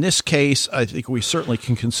in this case, I think we certainly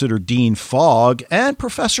can consider Dean Fogg and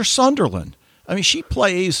Professor Sunderland. I mean, she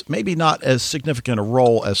plays maybe not as significant a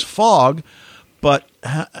role as Fogg, but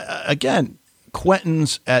again,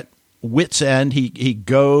 Quentin's at wit's end.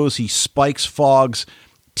 He spikes Fogg's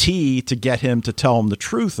tea to get him to tell him the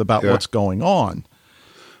truth about what's going on.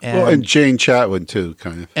 And Jane Chatwin too,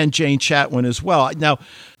 kind of. And Jane Chatwin as well. Now,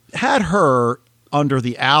 had her under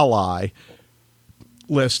the ally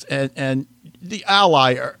list, and the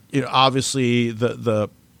ally are, obviously the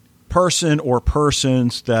person or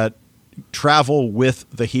persons that travel with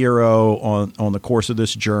the hero on the course of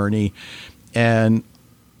this journey. And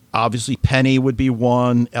obviously Penny would be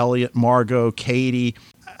one, Elliot, Margot, Katie.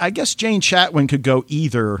 I guess Jane Chatwin could go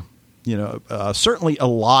either. Certainly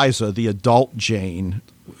Eliza, the adult Jane,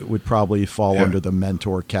 would probably fall under the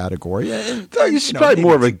mentor category. And, she's probably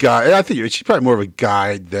more of a guide. I think she's probably more of a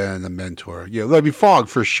guide than a mentor. Fogg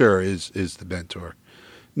for sure is the mentor.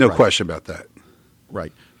 No question about that.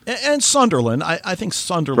 Right. And Sunderland, I think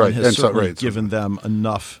Sunderland has certainly given them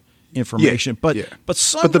enough information. But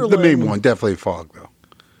Sunderland, but the main one, definitely Fogg, though.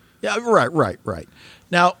 Yeah, right.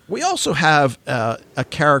 Now, we also have a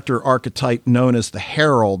character archetype known as the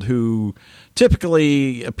Herald, who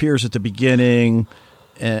typically appears at the beginning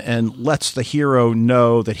and lets the hero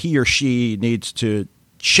know that he or she needs to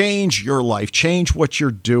change your life, change what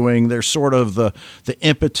you're doing. They're sort of the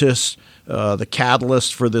impetus, the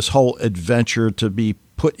catalyst for this whole adventure to be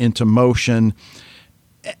put into motion.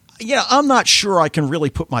 I'm not sure I can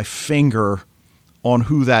really put my finger on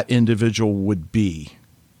who that individual would be.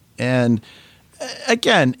 And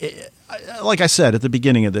again, like I said at the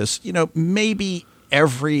beginning of this, maybe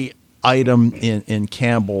every item in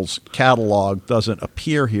Campbell's catalog doesn't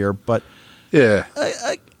appear here, but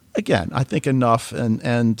again, I think enough,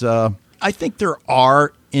 and I think there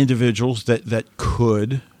are individuals that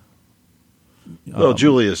could. Well,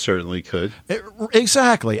 Julia certainly could.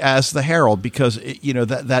 Exactly, as the Herald, because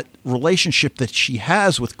that relationship that she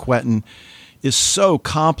has with Quentin is so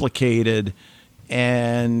complicated,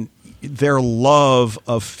 and their love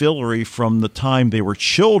of Fillory from the time they were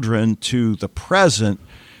children to the present.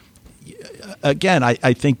 Again,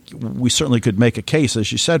 I think we certainly could make a case,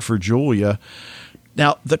 as you said, for Julia.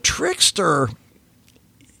 Now, the Trickster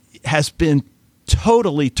has been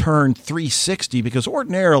totally turned 360 because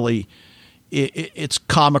ordinarily it's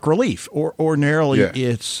comic relief, or ordinarily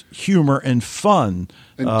it's humor and fun.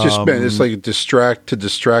 And it's like to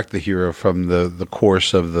distract the hero from the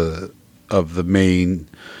course of the main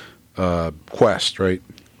quest, right?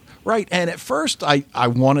 Right. And at first I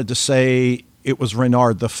wanted to say it was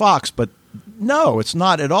Reynard the Fox, but no, it's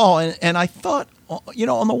not at all. And I thought,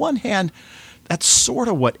 on the one hand, that's sort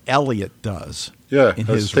of what Elliot does. Yeah, in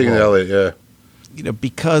I was his thinking role. Elliot,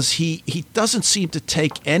 because he doesn't seem to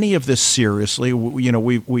take any of this seriously.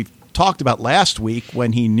 We talked about last week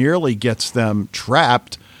when he nearly gets them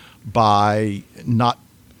trapped by not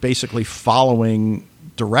basically following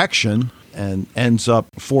direction and ends up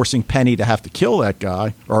forcing Penny to have to kill that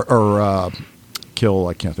guy or kill,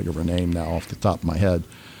 I can't think of her name now off the top of my head.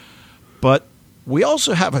 But we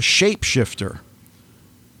also have a shapeshifter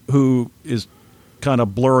who is kind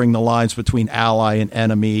of blurring the lines between ally and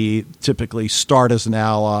enemy, typically start as an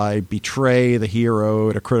ally, betray the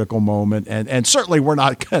hero at a critical moment. And certainly we're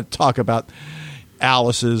not going to talk about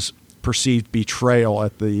Alice's perceived betrayal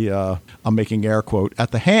at the, I'm making air quote,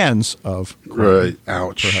 at the hands of right.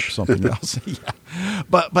 Ouch. Perhaps something else. Yeah.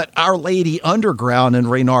 But Our Lady Underground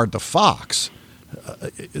and Reynard the Fox,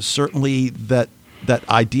 certainly that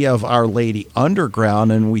idea of Our Lady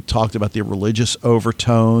Underground, and we talked about the religious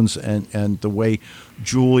overtones and the way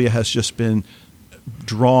Julia has just been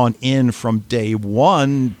drawn in from day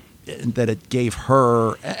one, that it gave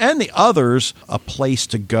her and the others a place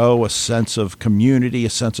to go, a sense of community, a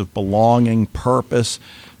sense of belonging, purpose.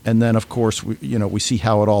 And then, of course, we see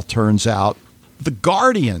how it all turns out. The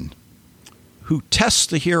Guardian, who tests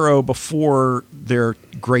the hero before their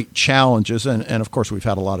great challenges, and of course we've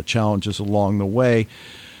had a lot of challenges along the way.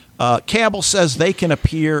 Campbell says they can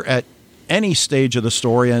appear at any stage of the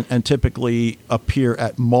story and typically appear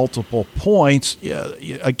at multiple points.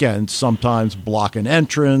 Again, sometimes block an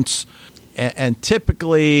entrance, and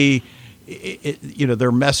typically,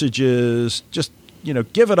 their message is just,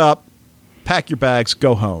 give it up, pack your bags,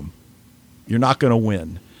 go home. You're not going to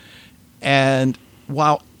win. And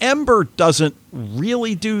while Ember doesn't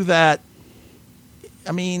really do that,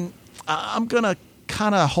 I mean, I'm going to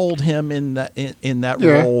kind of hold him in that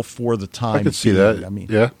role for the time. I can see that. I mean,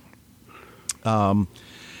 yeah. I've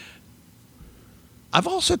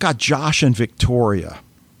also got Josh and Victoria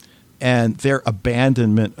and their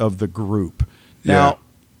abandonment of the group. Now,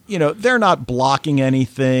 they're not blocking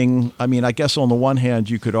anything. I mean, I guess on the one hand,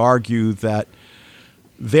 you could argue that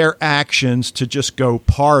their actions to just go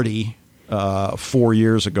party 4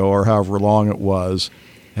 years ago or however long it was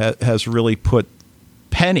has really put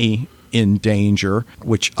Penny in danger,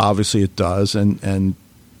 which obviously it does, and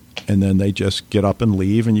then they just get up and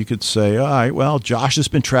leave, and you could say, all right, well, Josh has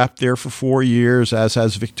been trapped there for 4 years, as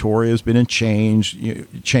has Victoria, has been in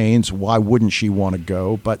chains. Why wouldn't she want to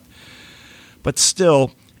go? But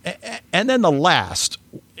still, And then the last,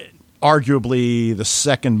 arguably the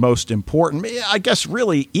second most important, I guess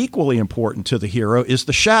really equally important to the hero, is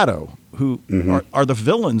the Shadow, who are the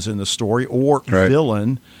villains in the story, or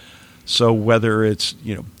villain. So whether it's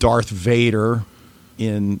Darth Vader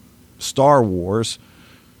in Star Wars,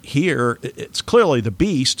 here it's clearly the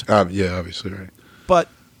Beast. Yeah, obviously, right. But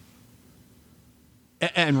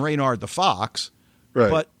and Reynard the Fox, right?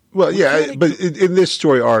 But well, yeah, but in this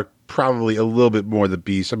story arc, probably a little bit more the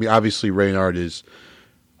Beast. I mean, obviously Reynard is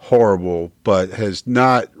horrible, but has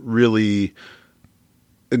not really,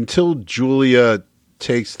 until Julia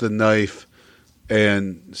takes the knife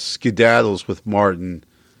and skedaddles with Martin,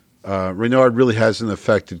 Reynard really hasn't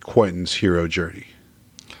affected Quentin's hero journey.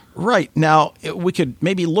 Right. Now, we could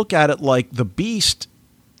maybe look at it like the Beast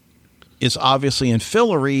is obviously in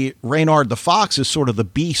Fillory. Reynard the Fox is sort of the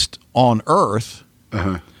Beast on Earth.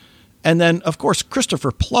 And then, of course,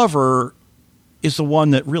 Christopher Plover is the one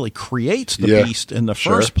that really creates the Beast in the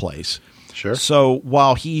first place. Sure. So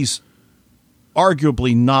while he's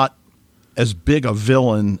arguably not as big a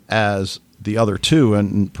villain as the other two,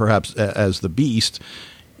 and perhaps as the Beast,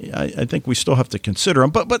 I think we still have to consider him.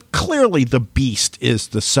 But clearly, the Beast is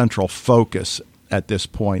the central focus at this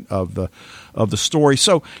point of the story.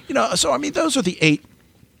 So I mean, those are the 8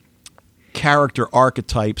 character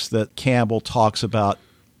archetypes that Campbell talks about.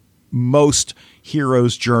 Most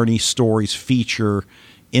heroes' journey stories feature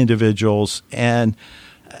individuals, and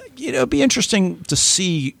it'd be interesting to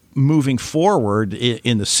see moving forward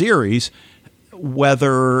in the series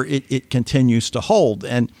whether it continues to hold,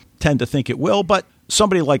 and tend to think it will. But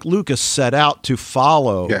somebody like Lucas set out to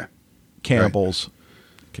follow Campbell's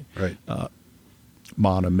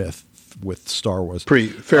monomyth with Star Wars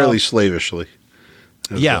fairly slavishly.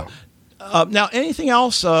 Yeah. Well. Now, anything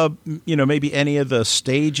else? Maybe any of the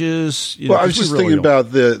stages. I was just thinking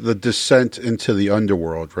about the descent into the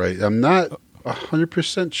underworld. Right, I'm not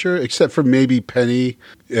 100% sure, except for maybe Penny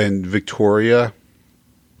and Victoria.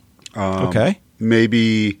 Okay.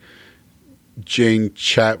 Maybe Jane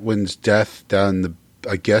Chatwin's death down the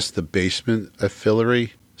basement at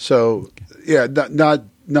Fillory. So yeah, not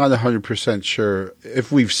 100% sure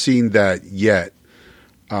if we've seen that yet.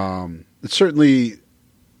 It's certainly.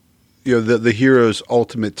 The hero's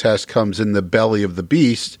ultimate test comes in the belly of the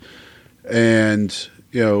Beast, and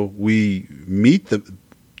we meet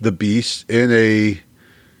the Beast in I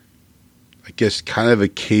guess kind of a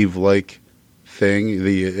cave-like thing,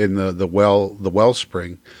 in the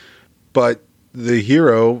wellspring. But the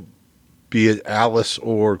hero, be it Alice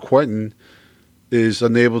or Quentin, is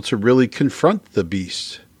unable to really confront the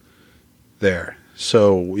Beast there.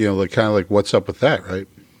 So kind of like, what's up with that, right?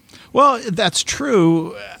 Well, that's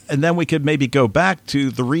true. And then we could maybe go back to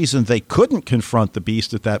the reason they couldn't confront the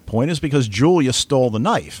Beast at that point is because Julia stole the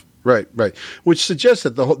knife. Right. Which suggests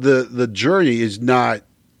that the journey is not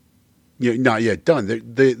yet done.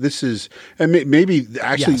 This is, and maybe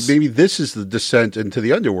this is the descent into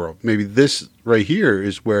the underworld. Maybe this right here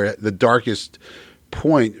is where the darkest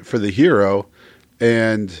point for the hero,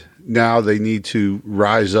 and now they need to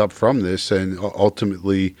rise up from this and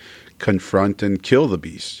ultimately confront and kill the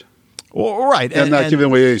Beast. Well, right. I'm not giving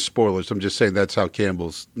away any spoilers. I'm just saying that's how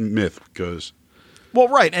Campbell's myth goes. Well,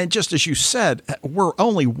 right. And just as you said, we're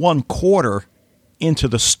only 1/4 into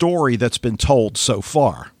the story that's been told so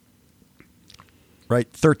far.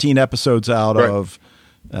 Right? 13 episodes out of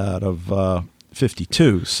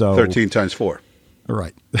 52. So 13 times 4.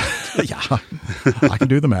 Right. Yeah. I can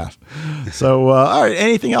do the math. So, all right.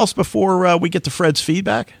 Anything else before we get to Fred's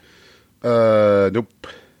feedback? Nope.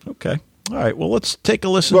 Okay. All right. Well, let's take a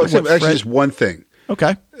listen to what actually, just one thing.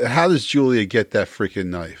 Okay. How does Julia get that freaking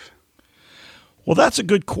knife? Well, that's a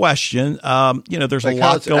good question. There's a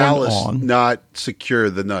lot going Alice on. Not secure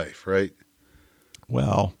the knife, right?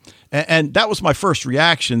 Well, and that was my first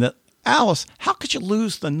reaction. That Alice, how could you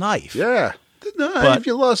lose the knife? Yeah, the knife.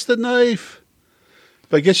 You lost the knife.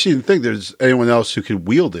 But I guess she didn't think there's anyone else who could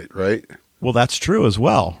wield it, right? Well, that's true as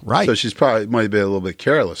well, right? So she's probably might have been a little bit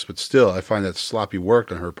careless, but still, I find that sloppy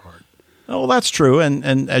work on her part. Oh, well, that's true.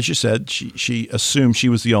 And as you said, she assumed she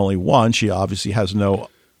was the only one. She obviously has no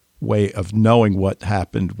way of knowing what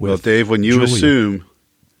happened with. Well, Dave, when you Julia. Assume,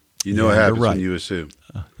 you know what happens right. when you assume.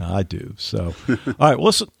 I do. So, all right, well,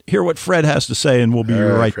 let's hear what Fred has to say, and we'll be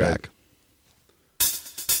right back.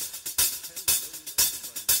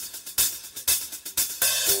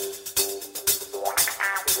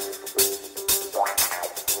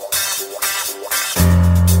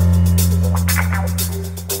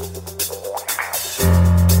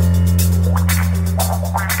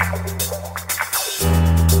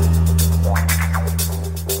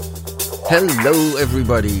 Hello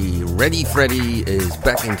everybody, Ready Freddy is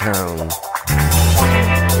back in town.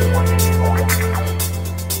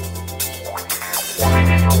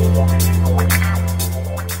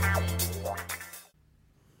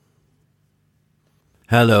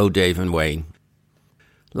 Hello Dave and Wayne.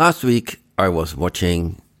 Last week I was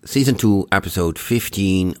watching Season 2 episode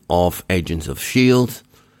 15 of Agents of S.H.I.E.L.D.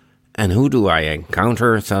 and who do I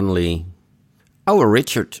encounter suddenly? Our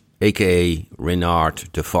Richard, aka Renard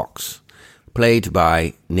the Fox, played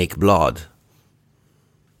by Nick Blood.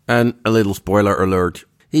 And a little spoiler alert,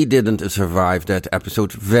 he didn't survive that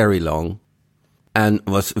episode very long and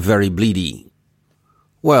was very bleedy.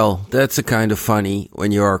 Well, that's a kind of funny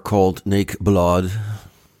when you are called Nick Blood.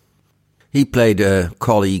 He played a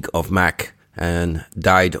colleague of Mac and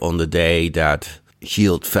died on the day that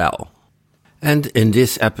S.H.I.E.L.D. fell. And in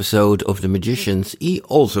this episode of The Magicians, he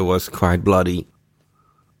also was quite bloody.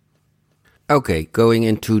 Okay, going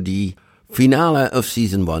into the finale of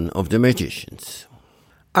Season 1 of The Magicians.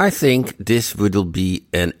 I think this will be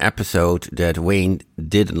an episode that Wayne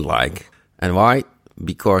didn't like. And why?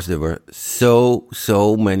 Because there were so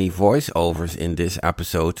many voiceovers in this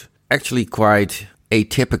episode. Actually quite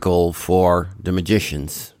atypical for The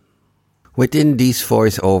Magicians. Within these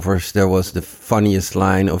voiceovers there was the funniest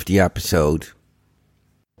line of the episode.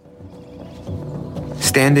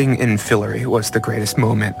 Standing in Fillory was the greatest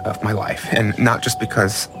moment of my life, and not just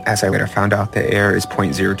because, as I later found out, the air is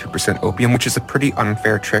 0.02% opium, which is a pretty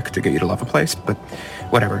unfair trick to get you to love a place, but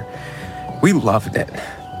whatever. We loved it.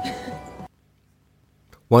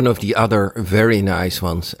 One of the other very nice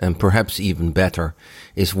ones, and perhaps even better,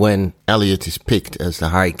 is when Elliot is picked as the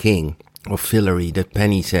High King of Fillory, that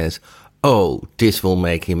Penny says, "Oh, this will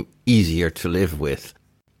make him easier to live with."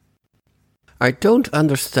 I don't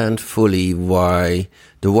understand fully why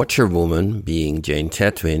the Watcher woman, being Jane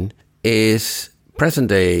Chatwin, is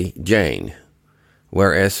present-day Jane,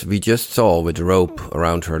 whereas we just saw with the rope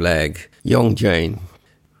around her leg, young Jane.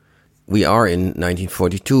 We are in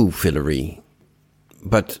 1942 Fillory,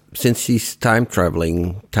 but since she's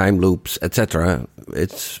time-traveling, time loops, etc.,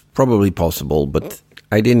 it's probably possible, but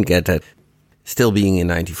I didn't get that. Still being in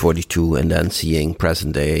 1942 and then seeing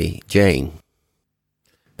present-day Jane.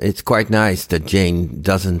 It's quite nice that Jane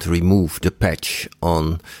doesn't remove the patch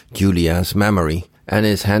on Julia's memory and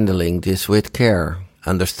is handling this with care,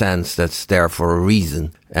 understands that's there for a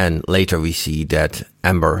reason, and later we see that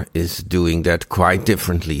Amber is doing that quite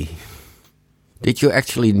differently. Did you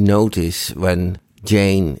actually notice when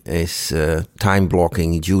Jane is time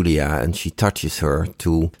blocking Julia and she touches her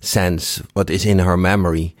to sense what is in her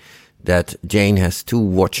memory, that Jane has 2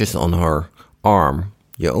 watches on her arm?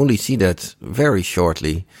 You only see that very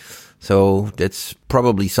shortly, so that's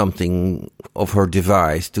probably something of her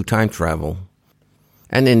device to time travel.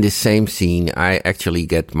 And in this same scene, I actually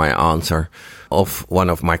get my answer of one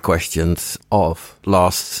of my questions of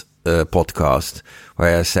last podcast,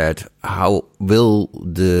 where I said, how will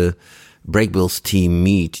the Brakebills team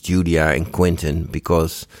meet Julia and Quentin,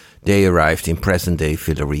 because they arrived in present-day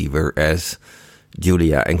Fillory, whereas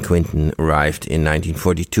Julia and Quentin arrived in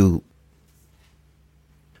 1942.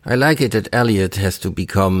 I like it that Elliot has to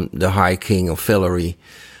become the High King of Fillory,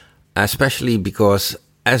 especially because,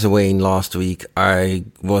 as Wayne last week, I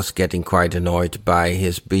was getting quite annoyed by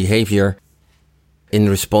his behavior,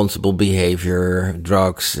 irresponsible behavior,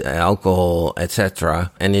 drugs, alcohol,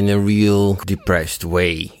 etc., and in a real depressed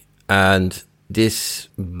way. And this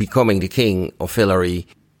becoming the King of Fillory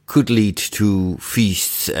could lead to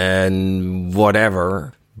feasts and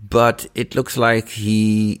whatever, but it looks like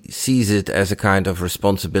he sees it as a kind of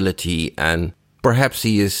responsibility, and perhaps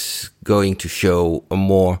he is going to show a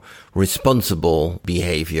more responsible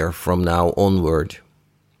behavior from now onward.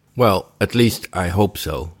 Well, at least I hope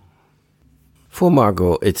so. For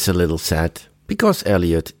Margot, it's a little sad, because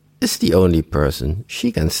Elliot is the only person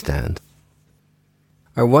she can stand.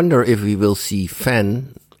 I wonder if we will see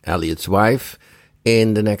Fen, Elliot's wife,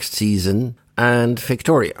 in the next season, and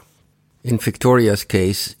Victoria. In Victoria's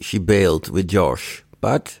case, she bailed with Josh,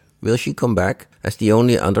 but will she come back as the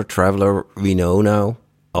only other traveler we know now?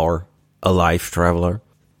 Or a life traveler?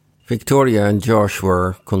 Victoria and Josh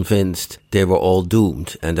were convinced they were all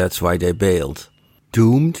doomed, and that's why they bailed.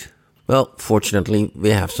 Doomed? Well, fortunately, we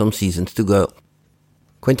have some seasons to go.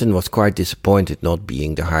 Quentin was quite disappointed not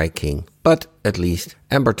being the High King, but at least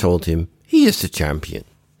Amber told him he is the champion.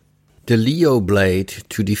 The Leo Blade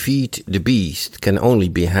to defeat the beast can only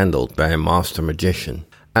be handled by a master magician,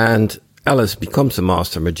 and Alice becomes a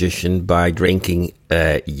master magician by drinking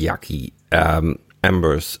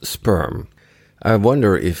Amber's sperm. I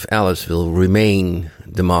wonder if Alice will remain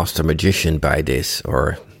the master magician by this,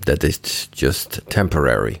 or that it's just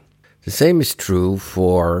temporary. The same is true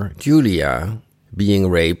for Julia being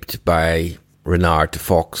raped by Renard the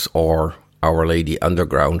Fox or Our Lady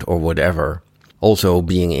Underground or whatever. Also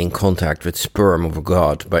being in contact with sperm of a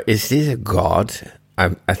god. But is this a god?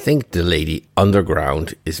 I think the Lady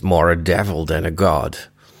Underground is more a devil than a god.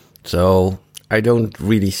 So I don't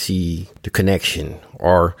really see the connection.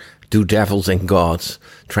 Or do devils and gods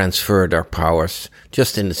transfer their powers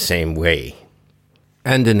just in the same way?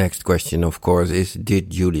 And the next question, of course, is did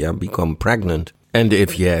Julia become pregnant? And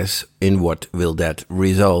if yes, in what will that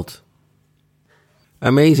result?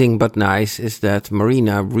 Amazing but nice is that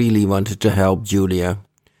Marina really wanted to help Julia.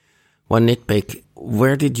 One nitpick,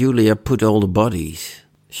 where did Julia put all the bodies?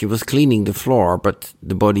 She was cleaning the floor, but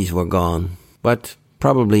the bodies were gone. But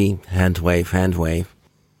probably hand wave.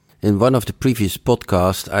 In one of the previous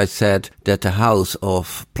podcasts, I said that the house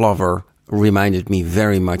of Plover reminded me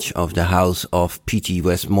very much of the house of P.T.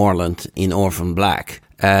 Westmoreland in Orphan Black.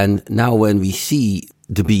 And now when we see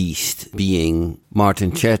the Beast being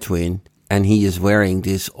Martin Chatwin, and he is wearing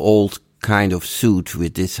this old kind of suit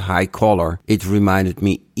with this high collar, it reminded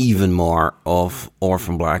me even more of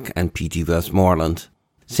Orphan Black and P.T. Westmoreland.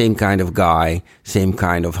 Same kind of guy, same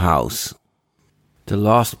kind of house. The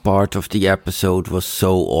last part of the episode was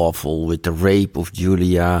so awful, with the rape of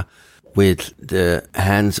Julia, with the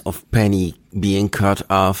hands of Penny being cut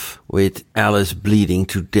off, with Alice bleeding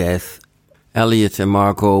to death, Elliot and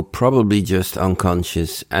Margot probably just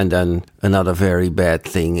unconscious, and then another very bad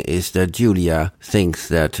thing is that Julia thinks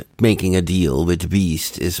that making a deal with the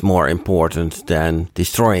Beast is more important than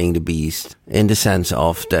destroying the Beast, in the sense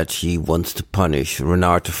of that she wants to punish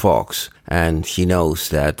Renard the Fox, and she knows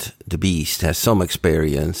that the Beast has some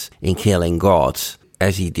experience in killing gods,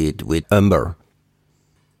 as he did with Umber.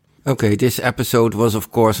 Okay, this episode was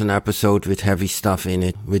of course an episode with heavy stuff in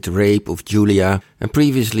it, with the rape of Julia, and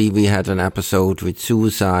previously we had an episode with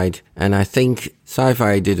suicide, and I think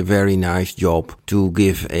Sci-Fi did a very nice job to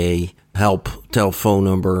give a help telephone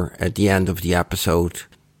number at the end of the episode.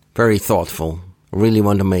 Very thoughtful. Really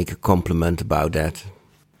want to make a compliment about that.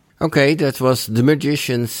 Okay, that was The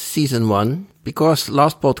Magicians Season 1. Because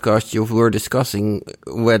last podcast you were discussing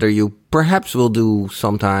whether you perhaps will do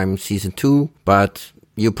sometime Season 2, but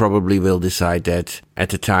you probably will decide that at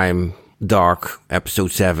the time Dark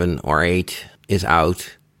episode 7 or 8 is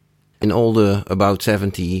out. In all the about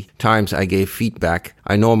 70 times I gave feedback,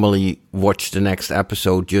 I normally watch the next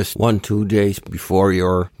episode just 1-2 days before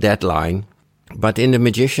your deadline. But in The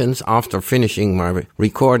Magicians, after finishing my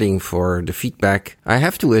recording for the feedback, I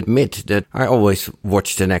have to admit that I always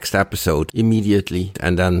watch the next episode immediately.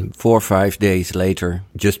 And then 4 or 5 days later,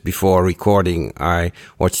 just before recording, I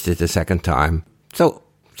watched it a second time. So,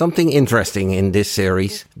 something interesting in this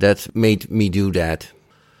series that made me do that.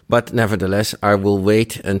 But nevertheless, I will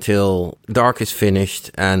wait until Dark is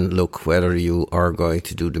finished and look whether you are going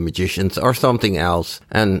to do The Magicians or something else,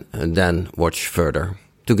 and then watch further,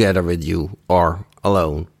 together with you or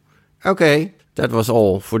alone. Okay, that was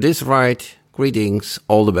all for this ride. Greetings,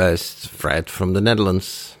 all the best, Fred from the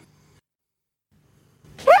Netherlands.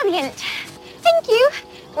 Brilliant. Thank you,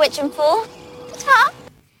 Witch and Fool. Ta-ta.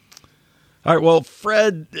 All right. Well,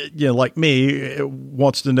 Fred, like me,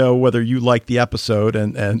 wants to know whether you like the episode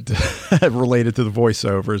and related to the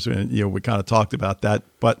voiceovers. And, we kind of talked about that.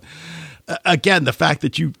 But again, the fact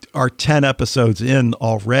that you are 10 episodes in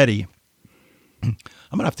already, I'm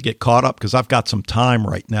going to have to get caught up because I've got some time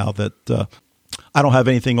right now that I don't have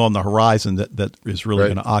anything on the horizon that is really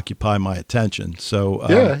going to occupy my attention. So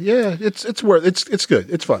yeah, it's worth it's good.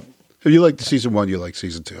 It's fun. If you like the season 1, you like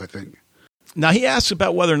season 2, I think. Now, he asks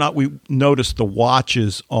about whether or not we noticed the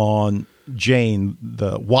watches on Jane,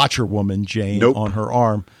 the Watcher woman, Jane, on her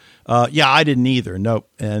arm. Yeah, I didn't either. Nope.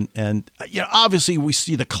 And obviously we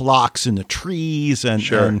see the clocks in the trees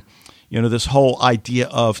and this whole idea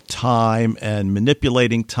of time and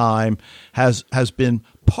manipulating time has been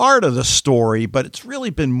part of the story, but it's really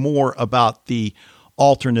been more about the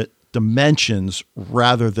alternate dimensions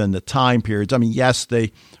rather than the time periods. I mean, yes,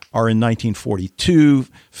 they are in 1942,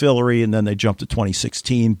 Fillory, and then they jumped to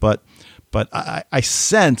 2016. But I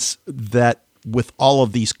sense that with all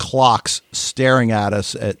of these clocks staring at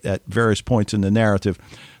us at various points in the narrative,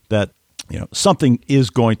 that something is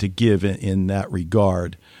going to give in that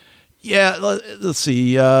regard. Yeah, let's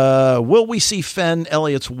see. Will we see Fen,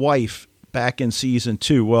 Elliot's wife, back in season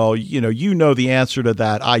 2? Well, you know the answer to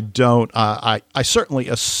that. I don't. I certainly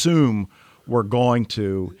assume we're going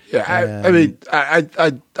to. Yeah, I mean,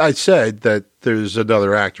 I said that there's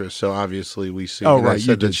another actress, so obviously we see. Oh, right. I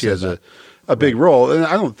said that she has a big role, and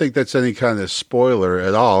I don't think that's any kind of spoiler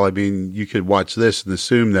at all. I mean, you could watch this and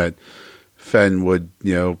assume that Fen would,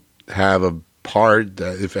 have a part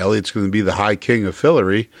that if Elliot's going to be the High King of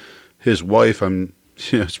Fillory, his wife,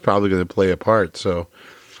 is probably going to play a part. So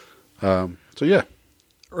yeah.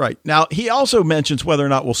 Right. Now, he also mentions whether or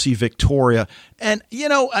not we'll see Victoria. And,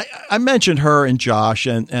 I mentioned her and Josh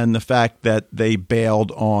and the fact that they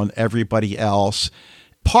bailed on everybody else.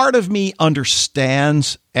 Part of me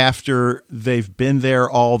understands after they've been there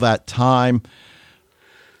all that time.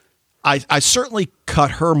 I certainly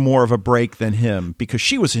cut her more of a break than him because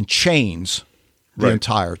she was in chains the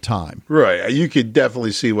entire time. Right. You could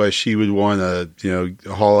definitely see why she would want to,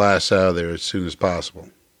 haul ass out of there as soon as possible.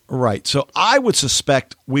 Right. So I would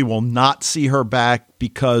suspect we will not see her back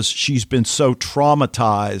because she's been so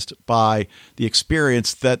traumatized by the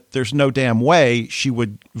experience that there's no damn way she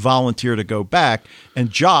would volunteer to go back. And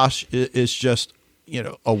Josh is just,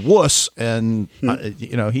 a wuss. And,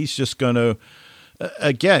 he's just going to,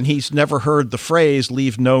 again, he's never heard the phrase,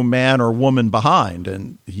 leave no man or woman behind.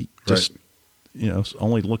 And he just, is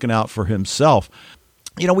only looking out for himself.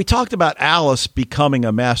 We talked about Alice becoming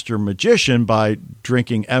a master magician by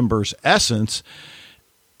drinking Ember's essence.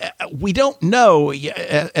 We don't know,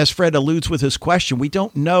 as Fred alludes with his question, we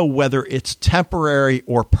don't know whether it's temporary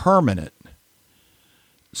or permanent. Right.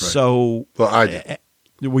 So, I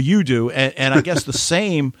do. Well, you do. And I guess the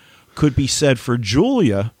same could be said for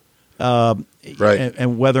Julia, and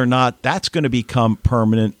whether or not that's going to become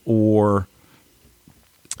permanent or,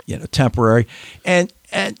 temporary. And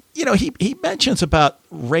he mentions about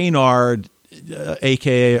Reynard,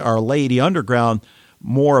 a.k.a. Our Lady Underground,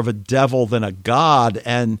 more of a devil than a god.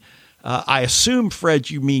 And I assume, Fred,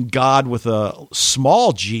 you mean God with a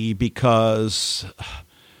small g because,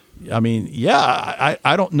 I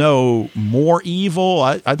don't know, more evil.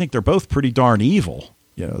 I think they're both pretty darn evil,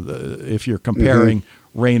 if you're comparing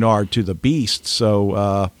Reynard to the beast.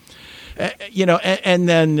 So, and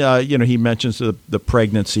then, he mentions the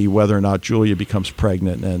pregnancy, whether or not Julia becomes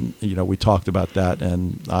pregnant. And, we talked about that.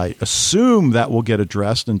 And I assume that will get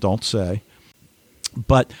addressed and don't say.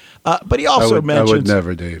 But he also mentions. I would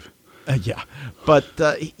never, Dave. Yeah. But,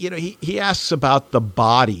 he asks about the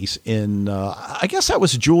bodies in, I guess that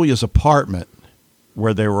was Julia's apartment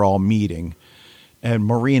where they were all meeting. And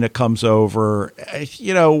Marina comes over,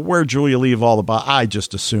 where Julia leave all the bodies. I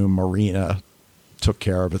just assume Marina took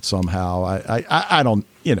care of it somehow. I don't,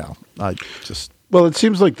 I just. Well, it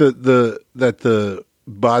seems like that the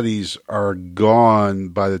bodies are gone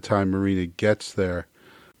by the time Marina gets there.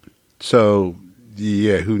 So,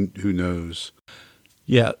 yeah, who knows?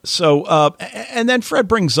 Yeah. So, and then Fred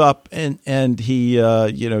brings up, and he,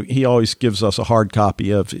 he always gives us a hard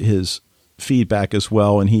copy of his feedback as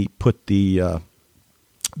well, and he put the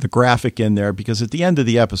graphic in there because at the end of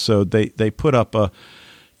the episode they put up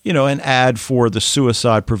an ad for the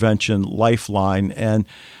Suicide Prevention Lifeline. And,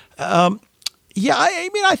 I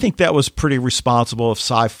think that was pretty responsible of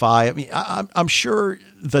Sci-Fi. I mean, I'm sure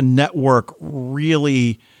the network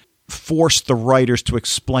really forced the writers to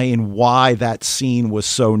explain why that scene was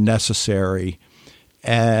so necessary.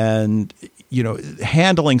 And,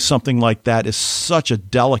 handling something like that is such a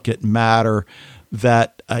delicate matter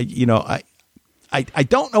that, I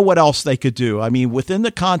don't know what else they could do. I mean, within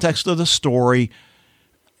the context of the story,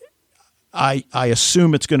 I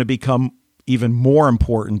assume it's going to become even more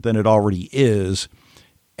important than it already is.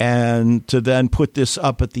 And to then put this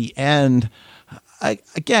up at the end, I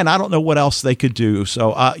don't know what else they could do.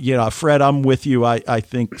 So, Fred, I'm with you. I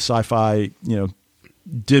think Sci-Fi,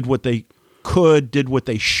 did what they could, did what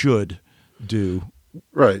they should do.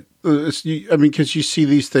 Right. Because you see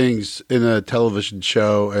these things in a television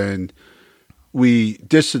show and we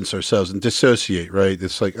distance ourselves and dissociate, right?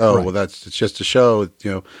 It's like, it's just a show,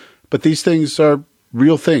 But these things are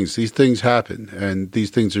real things. These things happen, and these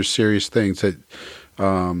things are serious things that,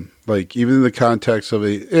 even in the context of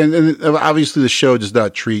and obviously the show does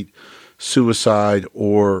not treat suicide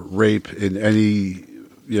or rape in any,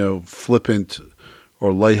 flippant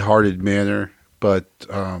or lighthearted manner. But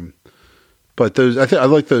those, I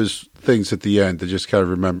like those things at the end to just kind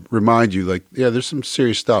of remind you, there's some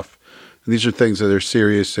serious stuff, and these are things that are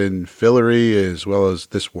serious in Fillory as well as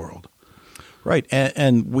this world. Right,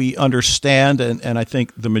 and we understand, and I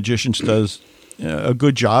think The Magicians does a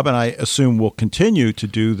good job, and I assume will continue to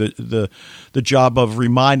do the job of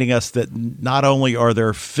reminding us that not only are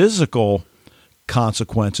there physical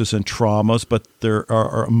consequences and traumas, but there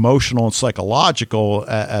are emotional and psychological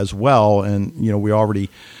as well, and we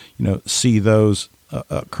already see those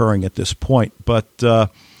occurring at this point.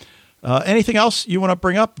 But anything else you want to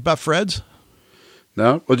bring up about Fred's?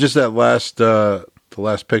 No, well, just that last. The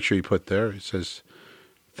last picture he put there, it says,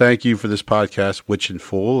 "Thank you for this podcast, Witch and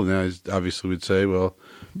Fool." And I obviously would say, well,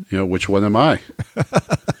 which one am I?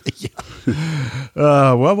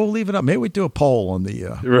 Well, we'll leave it up. Maybe we do a poll on the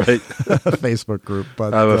Right. Facebook group.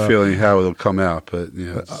 But I have a feeling how it'll come out, but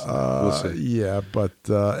we'll see. Yeah, but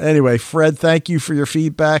anyway, Fred, thank you for your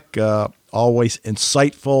feedback. Always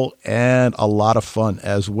insightful and a lot of fun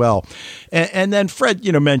as well. And then Fred,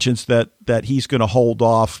 mentions that he's going to hold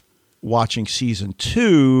off watching season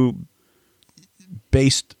 2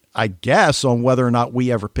 based, I guess, on whether or not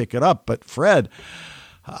we ever pick it up. But Fred,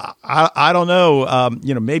 I don't know.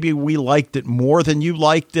 Maybe we liked it more than you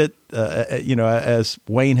liked it. As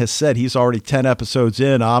Wayne has said, he's already 10 episodes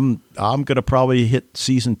in. I'm going to probably hit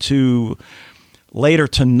season 2 later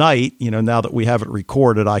tonight. Now that we have it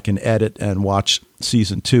recorded, I can edit and watch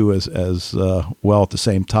season 2 as well at the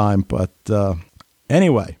same time. But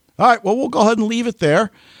anyway, all right. Well, we'll go ahead and leave it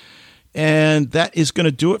there. And that is going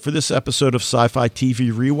to do it for this episode of Sci-Fi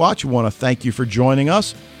TV Rewatch. We want to thank you for joining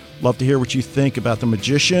us. Love to hear what you think about The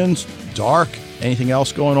Magicians, Dark, anything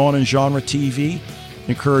else going on in genre TV.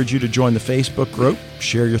 Encourage you to join the Facebook group.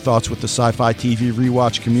 Share your thoughts with the Sci-Fi TV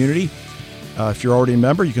Rewatch community. If you're already a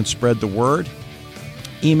member, you can spread the word.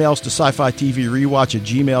 Emails to sci-fi TV rewatch at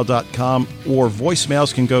gmail.com, or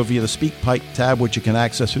voicemails can go via the SpeakPipe tab, which you can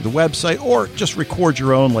access through the website, or just record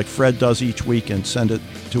your own like Fred does each week and send it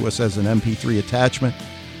to us as an MP3 attachment.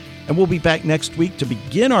 And we'll be back next week to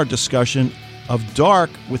begin our discussion of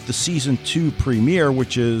Dark with the season 2 premiere,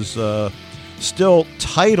 which is still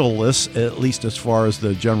titleless, at least as far as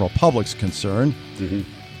the general public's concerned. Mm-hmm.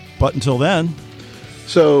 But until then.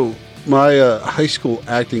 So my high school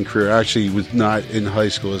acting career actually was not in high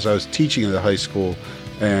school, as I was teaching at a high school,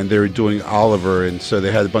 and they were doing Oliver, and so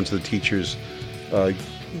they had a bunch of the teachers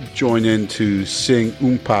join in to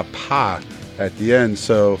sing Pa at the end.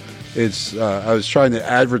 So it's I was trying to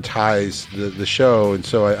advertise the show, and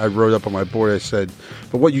so I wrote up on my board, I said,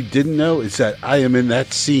 but what you didn't know is that I am in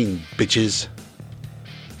that scene, bitches.